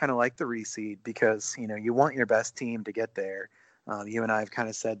honest, I kind of like the reseed because, you want your best team to get there. You and I have kind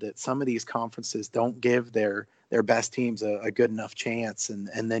of said that some of these conferences don't give their best teams a good enough chance,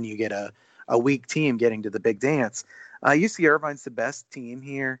 and then you get a weak team getting to the big dance. UC Irvine's the best team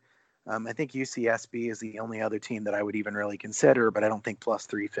here. I think UCSB is the only other team that I would even really consider, but I don't think plus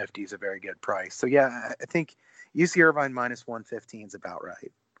 350 is a very good price. So, yeah, I think UC Irvine minus 115 is about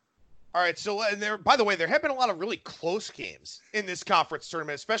right. All right, so by the way, there have been a lot of really close games in this conference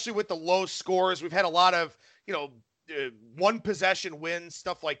tournament, especially with the low scores. We've had a lot of, one possession wins,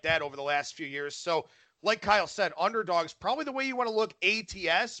 stuff like that over the last few years. So like Kyle said, underdogs, probably the way you want to look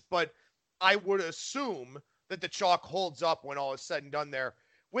ATS, but I would assume that the chalk holds up when all is said and done there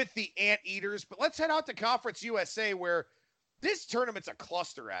with the Anteaters. But let's head out to Conference USA, where this tournament's a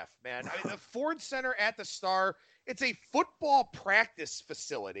cluster F, man. I mean, the Ford Center at the Star, it's a football practice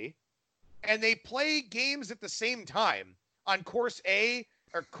facility, and they play games at the same time on Court A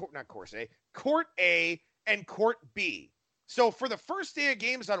and Court B. So for the first day of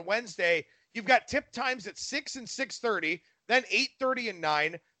games on Wednesday, you've got tip times at 6 and 6:30, then 8:30 and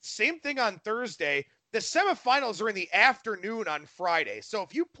 9. Same thing on Thursday. The semifinals are in the afternoon on Friday. So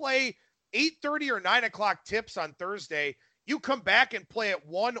if you play 8:30 or 9 o'clock tips on Thursday, you come back and play at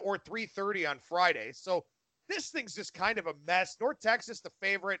 1 or 3:30 on Friday. So this thing's just kind of a mess. North Texas, the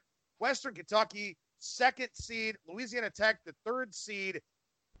favorite. Western Kentucky, second seed. Louisiana Tech, the third seed.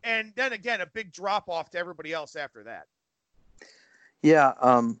 And then again, a big drop off to everybody else after that. Yeah,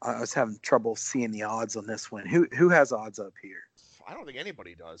 I was having trouble seeing the odds on this one. Who has odds up here? I don't think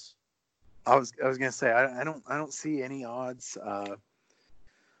anybody does. I was gonna say I don't see any odds.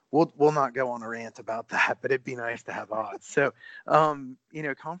 We'll not go on a rant about that, but it'd be nice to have odds. So,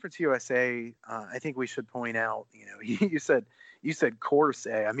 Conference USA, I think we should point out. You said Course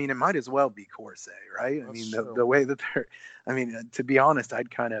A. I mean, it might as well be Course A, right? I mean, the way that they're. I mean, to be honest, I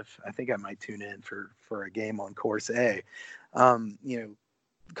think I might tune in for a game on Course A.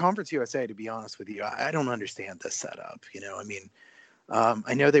 Conference USA, to be honest with you, I don't understand this setup.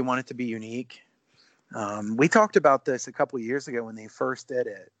 I know they want it to be unique. We talked about this a couple of years ago when they first did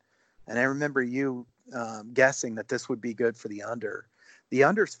it. And I remember you guessing that this would be good for the under. The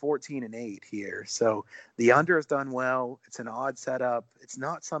under's 14-8 here. So the under has done well. It's an odd setup. It's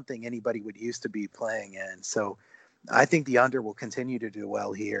not something anybody would used to be playing in. So I think the under will continue to do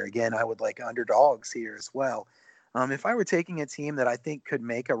well here. Again, I would like underdogs here as well. If I were taking a team that I think could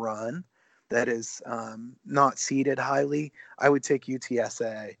make a run that is not seeded highly, I would take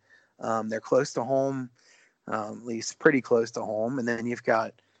UTSA. They're close to home, at least pretty close to home. And then you've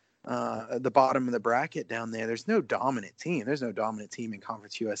got the bottom of the bracket down there. There's no dominant team. There's no dominant team in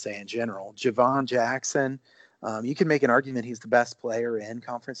Conference USA in general. Javon Jackson, you can make an argument he's the best player in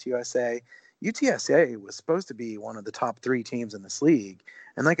Conference USA. UTSA was supposed to be one of the top 3 teams in this league.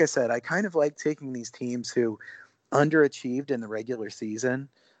 And like I said, I kind of like taking these teams who underachieved in the regular season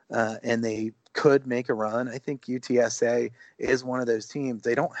and they could make a run. I think UTSA is one of those teams.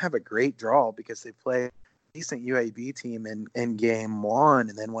 They don't have a great draw because they play a decent UAB team in game one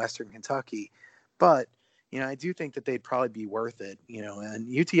and then Western Kentucky. But, I do think that they'd probably be worth it, and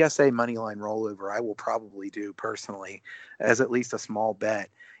UTSA moneyline rollover, I will probably do personally as at least a small bet.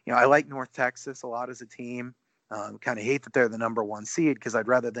 I like North Texas a lot as a team. Kind of hate that they're the number one seed because I'd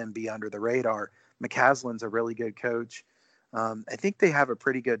rather them be under the radar. McCaslin's a really good coach. I think they have a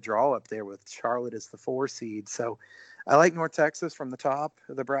pretty good draw up there with Charlotte as the 4 seed. So I like North Texas from the top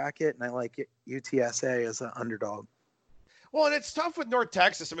of the bracket, and I like UTSA as an underdog. Well, and it's tough with North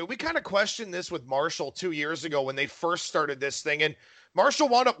Texas. I mean, we kind of questioned this with Marshall 2 years ago when they first started this thing, and Marshall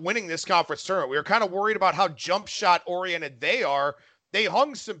wound up winning this conference tournament. We were kind of worried about how jump shot oriented they are. They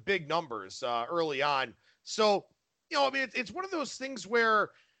hung some big numbers early on. So, I mean, it's one of those things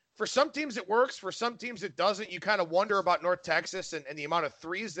where for some teams it works, for some teams it doesn't. You kind of wonder about North Texas and the amount of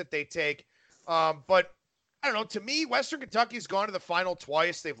threes that they take. But I don't know. To me, Western Kentucky's gone to the final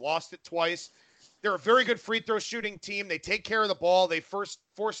twice. They've lost it twice. They're a very good free throw shooting team. They take care of the ball. They force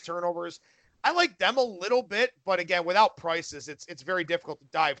turnovers. I like them a little bit, but again, without prices, it's very difficult to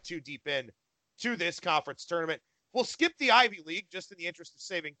dive too deep in to this conference tournament. We'll skip the Ivy League just in the interest of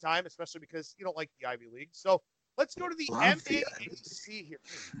saving time, especially because you don't like the Ivy League. So let's go to the MAAC here.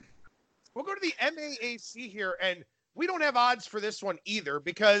 We'll go to the MAAC here, and we don't have odds for this one either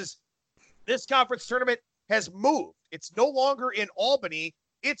because this conference tournament has moved. It's no longer in Albany.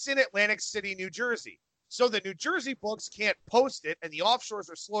 It's in Atlantic City, New Jersey. So the New Jersey books can't post it, and the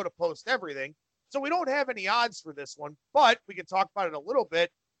offshores are slow to post everything. So we don't have any odds for this one, but we can talk about it a little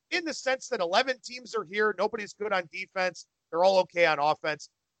bit in the sense that 11 teams are here. Nobody's good on defense. They're all okay on offense.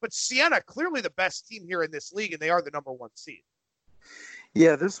 But Siena, clearly the best team here in this league, and they are the number 1 seed.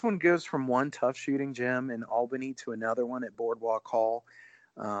 Yeah, this one goes from one tough shooting gym in Albany to another one at Boardwalk Hall.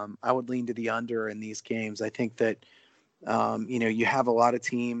 I would lean to the under in these games. I think that, you have a lot of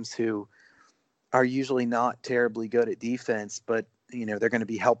teams who are usually not terribly good at defense, but, they're going to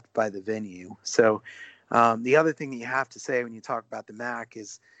be helped by the venue. So the other thing that you have to say when you talk about the MAAC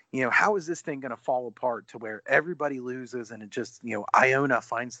is, how is this thing going to fall apart to where everybody loses and it just, Iona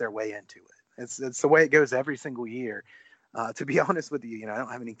finds their way into it. It's the way it goes every single year. To be honest with you, I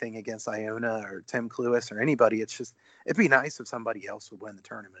don't have anything against Iona or Tim Cluess or anybody. It's just, it'd be nice if somebody else would win the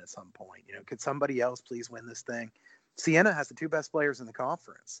tournament at some point. Could somebody else please win this thing? Siena has the 2 best players in the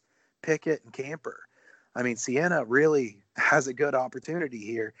conference, Pickett and Camper. I mean, Siena really has a good opportunity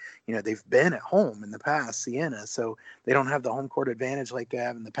here. They've been at home in the past, Siena, so they don't have the home court advantage like they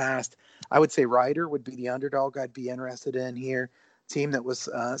have in the past. I would say Ryder would be the underdog I'd be interested in here. Team that was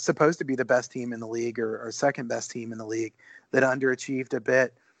supposed to be the best team in the league or second best team in the league that underachieved a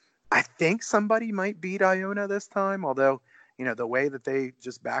bit. I think somebody might beat Iona this time, although, the way that they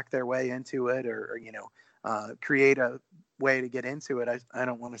just back their way into it or create a way to get into it. I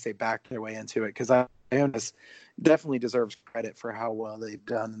don't want to say back their way into it because Iona definitely deserves credit for how well they've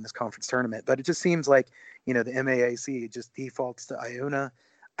done in this conference tournament. But it just seems like, the MAAC just defaults to Iona.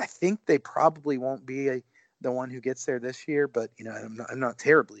 I think they probably won't be the one who gets there this year, but I'm not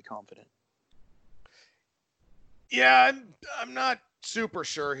terribly confident. Yeah, I'm not super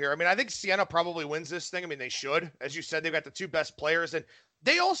sure here. I mean, I think Siena probably wins this thing. I mean, they should. As you said, they've got the 2 best players, and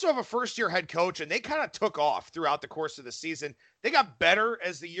they also have a first-year head coach, and they kind of took off throughout the course of the season. They got better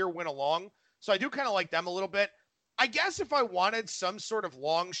as the year went along, so I do kind of like them a little bit. I guess if I wanted some sort of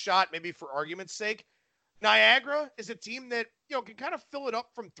long shot, maybe for argument's sake, Niagara is a team that, can kind of fill it up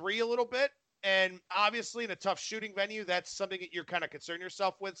from 3 a little bit. And obviously in a tough shooting venue, that's something that you're kind of concerned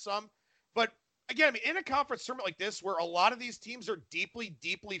yourself with some. But again, I mean, in a conference tournament like this, where a lot of these teams are deeply,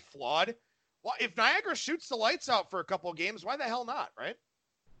 deeply flawed, well, if Niagara shoots the lights out for a couple of games, why the hell not, right?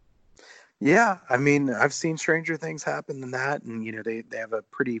 Yeah, I mean, I've seen stranger things happen than that. And, they have a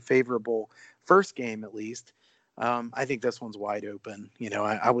pretty favorable first game, at least. I think this one's wide open.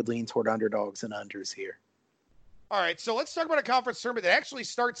 I would lean toward underdogs and unders here. All right, so let's talk about a conference tournament that actually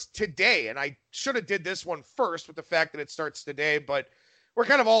starts today. And I should have did this one first with the fact that it starts today, but we're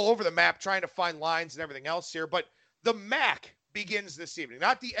kind of all over the map trying to find lines and everything else here. But the MAAC begins this evening,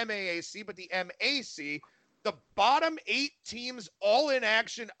 not the MAAC, but the MAC. The bottom 8 teams all in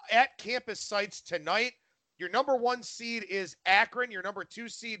action at campus sites tonight. Your number 1 seed is Akron. Your number 2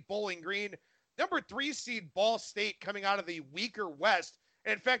 seed, Bowling Green. Number 3 seed, Ball State, coming out of the weaker West.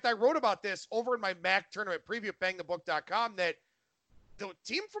 And in fact, I wrote about this over in my MAAC tournament preview at BangTheBook.com that the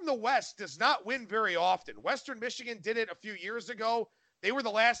team from the West does not win very often. Western Michigan did it a few years ago. They were the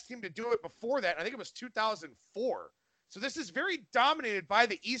last team to do it before that. I think it was 2004. So this is very dominated by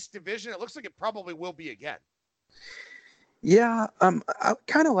the East Division. It looks like it probably will be again. Yeah, I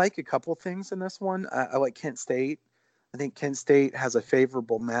kind of like a couple things in this one. I like Kent State. I think Kent State has a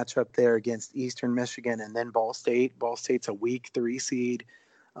favorable matchup there against Eastern Michigan and then Ball State. Ball State's a weak 3 seed.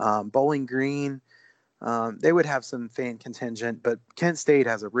 Bowling Green, they would have some fan contingent, but Kent State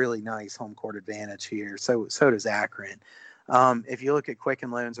has a really nice home court advantage here. So does Akron. If you look at Quicken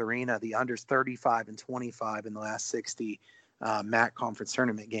Loans Arena, the unders 35 and 25 in the last 60 MAAC conference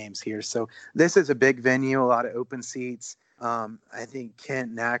tournament games here. So this is a big venue, a lot of open seats. I think Kent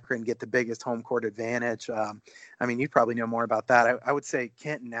and Akron get the biggest home court advantage. I mean, you probably know more about that. I would say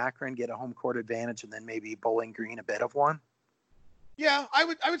Kent and Akron get a home court advantage, and then maybe Bowling Green a bit of one. Yeah, I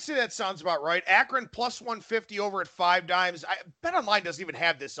would say that sounds about right. Akron plus 150 over at 5 dimes. BetOnline doesn't even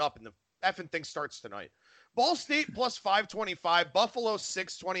have this up, and the effing thing starts tonight. Ball State plus 525, Buffalo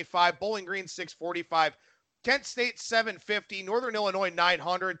 625, Bowling Green 645, Kent State 750, Northern Illinois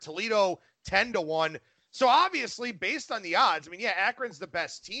 900, Toledo 10-1. So obviously, based on the odds, I mean, yeah, Akron's the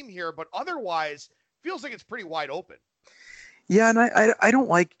best team here, but otherwise, feels like it's pretty wide open. Yeah, and I don't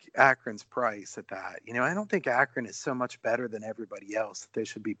like Akron's price at that. I don't think Akron is so much better than everybody else that they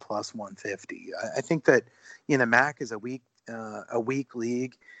should be plus 150. I think that MAAC is a weak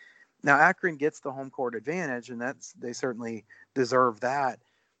league. Now Akron gets the home court advantage, and they certainly deserve that.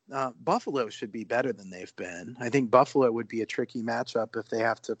 Buffalo should be better than they've been. I think Buffalo would be a tricky matchup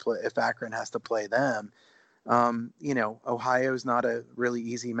if Akron has to play them. Ohio's not a really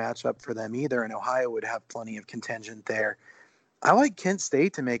easy matchup for them either, and Ohio would have plenty of contingent there. I like Kent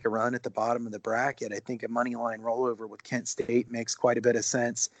State to make a run at the bottom of the bracket. I think a money line rollover with Kent State makes quite a bit of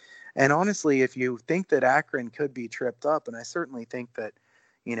sense. And honestly, if you think that Akron could be tripped up, and I certainly think that,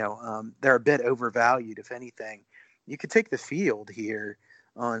 they're a bit overvalued, if anything, you could take the field here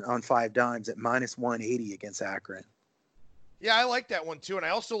on 5 dimes at minus 180 against Akron. Yeah, I like that one too. And I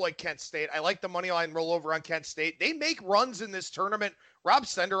also like Kent State. I like the money line rollover on Kent State. They make runs in this tournament. Rob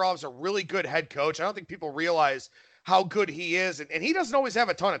Senderov's a really good head coach. I don't think people realize how good he is. And he doesn't always have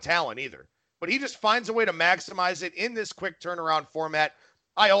a ton of talent either, but he just finds a way to maximize it in this quick turnaround format.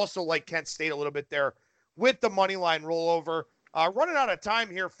 I also like Kent State a little bit there with the money line rollover. Running out of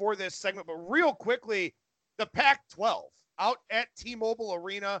time here for this segment, but real quickly, the Pac-12 out at T-Mobile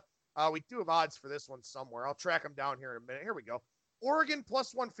Arena. We do have odds for this one somewhere. I'll track them down here in a minute. Here we go. Oregon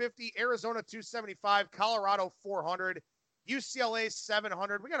plus 150, Arizona 275, Colorado 400, UCLA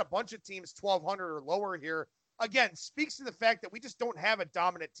 700. We got a bunch of teams 1,200 or lower here. Again, speaks to the fact that we just don't have a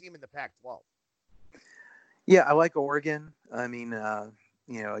dominant team in the Pac-12. Yeah, I like Oregon. I mean,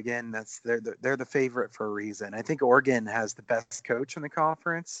 again, they're the favorite for a reason. I think Oregon has the best coach in the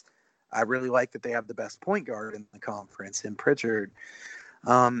conference. I really like that they have the best point guard in the conference in Pritchard.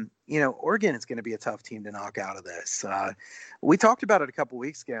 Oregon is going to be a tough team to knock out of this. We talked about it a couple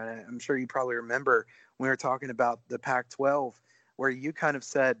weeks ago, and I'm sure you probably remember when we were talking about the Pac-12, where you kind of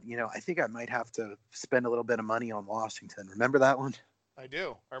said, I think I might have to spend a little bit of money on Washington. Remember that one? I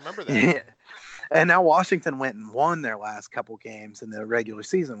do. I remember that. Yeah. And now Washington went and won their last couple games in the regular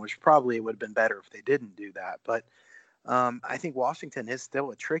season, which probably would have been better if they didn't do that. But I think Washington is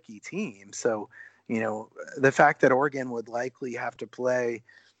still a tricky team. So, the fact that Oregon would likely have to play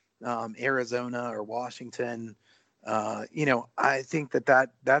Arizona or Washington, I think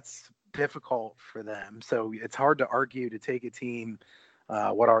that's difficult for them. So it's hard to argue to take a team.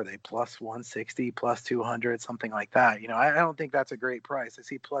 What are they? Plus 160, plus 200, something like that. I don't think that's a great price. I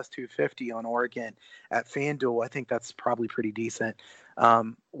see plus 250 on Oregon at FanDuel. I think that's probably pretty decent.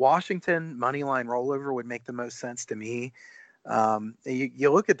 Washington money line rollover would make the most sense to me.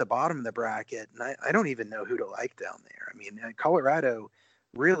 You look at the bottom of the bracket, and I don't even know who to like down there. I mean, Colorado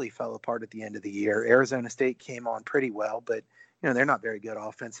really fell apart at the end of the year. Arizona State came on pretty well, but they're not very good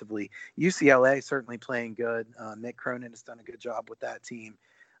offensively. UCLA certainly playing good. Mick Cronin has done a good job with that team.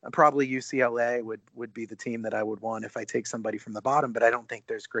 Probably UCLA would be the team that I would want if I take somebody from the bottom, but I don't think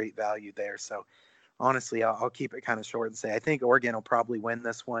there's great value there. So honestly, I'll keep it kind of short and say I think Oregon will probably win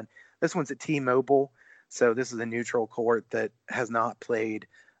this one. This one's at T-Mobile, so this is a neutral court that has not played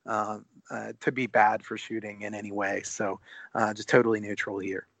to be bad for shooting in any way. So just totally neutral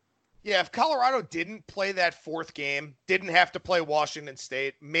here. Yeah, if Colorado didn't play that fourth game, didn't have to play Washington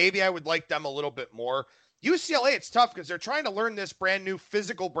State, maybe I would like them a little bit more. UCLA, it's tough because they're trying to learn this brand new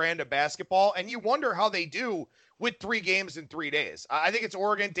physical brand of basketball, and you wonder how they do with 3 games in 3 days. I think it's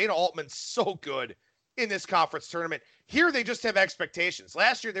Oregon. Dana Altman's so good in this conference tournament. Here, they just have expectations.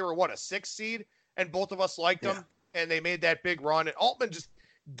 Last year, they were, a 6 seed, and both of us liked them, and they made that big run, and Altman just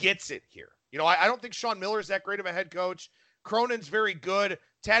gets it here. I don't think Sean Miller's that great of a head coach. Cronin's very good.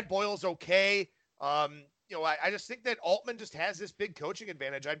 Tad Boyle's okay. I just think that Altman just has this big coaching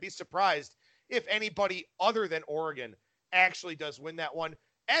advantage. I'd be surprised if anybody other than Oregon actually does win that one.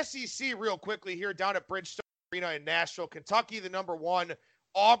 SEC real quickly here down at Bridgestone Arena in Nashville. Kentucky, the number one.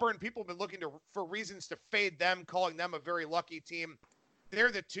 Auburn, people have been looking for reasons to fade them, calling them a very lucky team.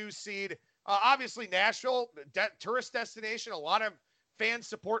 They're the 2 seed. Obviously, Nashville, tourist destination, a lot of fan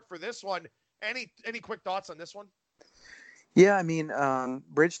support for this one. Any quick thoughts on this one? Yeah, I mean,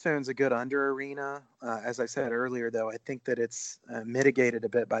 Bridgestone's a good under arena. As I said earlier, though, I think that it's mitigated a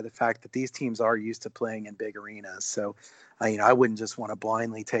bit by the fact that these teams are used to playing in big arenas. So, I wouldn't just want to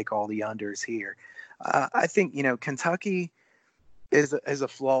blindly take all the unders here. I think, Kentucky is a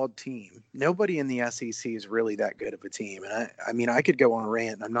flawed team. Nobody in the SEC is really that good of a team. And I could go on a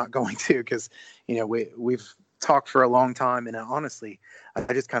rant, and I'm not going to because, we've talked for a long time. And honestly,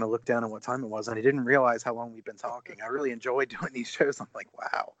 I just kind of looked down at what time it was, and I didn't realize how long we've been talking. I really enjoyed doing these shows. I'm like,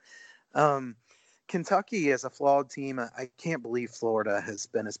 wow. Kentucky is a flawed team. I can't believe Florida has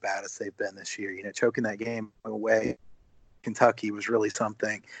been as bad as they've been this year. Choking that game away, Kentucky was really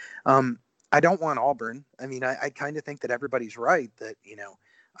something. I don't want Auburn. I kind of think that everybody's right that,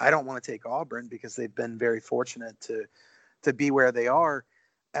 I don't want to take Auburn because they've been very fortunate to be where they are.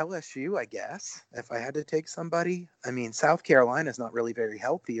 LSU, I guess, if I had to take somebody. South Carolina's not really very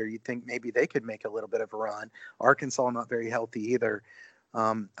healthy, or you'd think maybe they could make a little bit of a run. Arkansas, not very healthy either.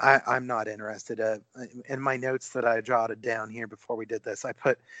 I'm not interested. In my notes that I jotted down here before we did this, I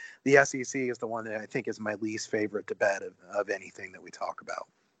put the SEC is the one that I think is my least favorite to bet of anything that we talk about.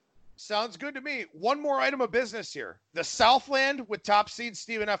 Sounds good to me. One more item of business here. The Southland with top seed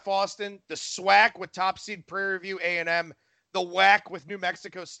Stephen F. Austin, the SWAC with top seed Prairie View A&M, the WAC with New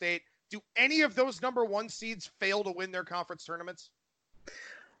Mexico State. Do any of those number 1 seeds fail to win their conference tournaments?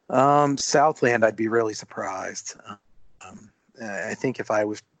 Southland, I'd be really surprised. I think if I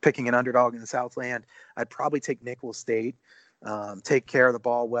was picking an underdog in the Southland, I'd probably take Nicholls State, take care of the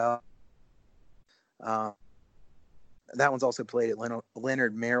ball well. That one's also played at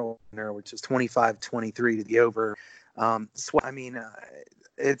Leonard, Maryland, which is 25-23 to the over.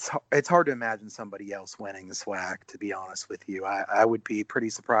 It's hard to imagine somebody else winning the SWAC, to be honest with you. I would be pretty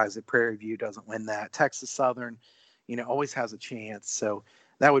surprised if Prairie View doesn't win that. Texas Southern, always has a chance. So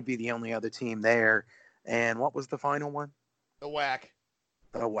that would be the only other team there. And what was the final one? The WAC.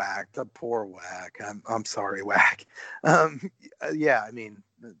 The WAC, the poor WAC. I'm sorry, WAC.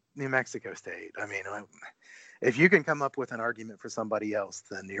 New Mexico State. If you can come up with an argument for somebody else,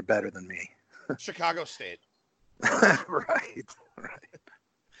 then you're better than me. Chicago State. Right.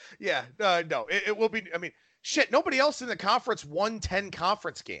 Yeah, no, it will be. Nobody else in the conference won 10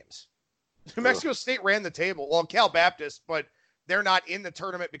 conference games. New Mexico State ran the table. Well, Cal Baptist, but they're not in the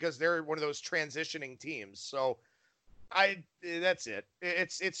tournament because they're one of those transitioning teams. So that's it.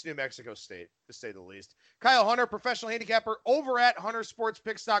 It's New Mexico State, to say the least. Kyle Hunter, professional handicapper over at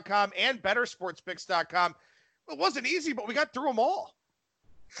huntersportspicks.com and bettorsportspicks.com. It wasn't easy, but we got through them all.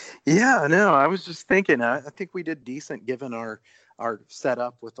 Yeah, no, I was just thinking, I think we did decent given our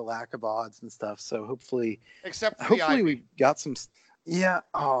setup with the lack of odds and stuff. So hopefully we got some. Yeah.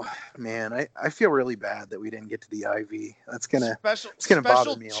 Oh man, I feel really bad that we didn't get to the Ivy. It's gonna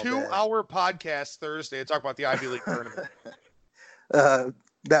bother me all day. 2-hour podcast Thursday to talk about the Ivy League tournament.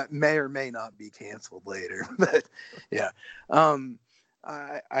 That may or may not be canceled later, but yeah.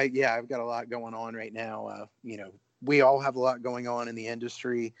 I've got a lot going on right now. We all have a lot going on in the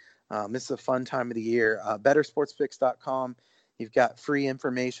industry. This is a fun time of the year. Bettorsportspicks.com. You've got free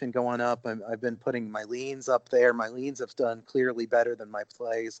information going up. I've been putting my leans up there. My leans have done clearly better than my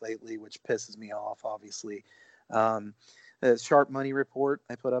plays lately, which pisses me off, obviously. The Sharp Money Report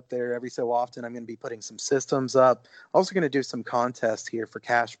I put up there every so often. I'm going to be putting some systems up. Also going to do some contests here for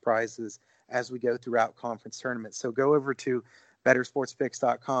cash prizes as we go throughout conference tournaments. So go over to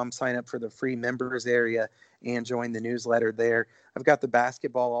bettorsportspicks.com, sign up for the free members area, and join the newsletter there. I've got the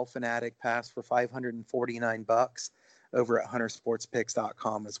Basketball All Fanatic Pass for $549 over at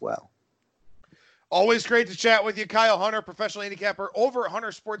huntersportspicks.com as well. Always great to chat with you, Kyle Hunter, professional handicapper over at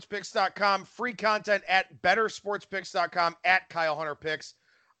huntersportspicks.com. Free content at bettorsportspicks.com, at Kyle Hunter Picks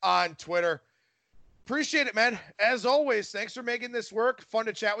on Twitter. Appreciate it, man. As always, thanks for making this work. Fun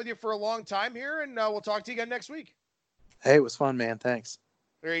to chat with you for a long time here, and we'll talk to you again next week. Hey, it was fun, man. Thanks.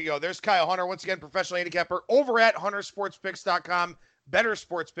 There you go. There's Kyle Hunter, once again, professional handicapper over at huntersportspicks.com,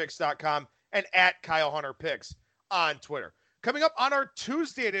 bettorsportspicks.com, and at Kyle Hunter Picks on Twitter. Coming up on our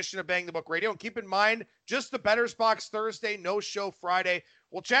Tuesday edition of Bang the Book Radio, and keep in mind, just the Bettors Box Thursday, no show Friday.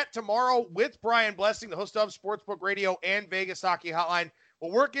 We'll chat tomorrow with Brian Blessing, the host of Sportsbook Radio and Vegas Hockey Hotline.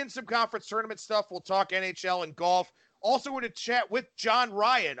 We'll work in some conference tournament stuff. We'll talk NHL and golf. Also going to chat with John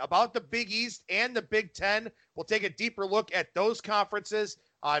Ryan about the Big East and the Big Ten. We'll take a deeper look at those conferences.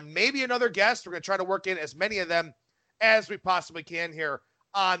 Maybe another guest. We're going to try to work in as many of them as we possibly can here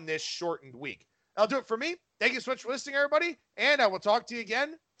on this shortened week. That'll do it for me. Thank you so much for listening, everybody, and I will talk to you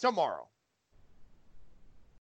again tomorrow.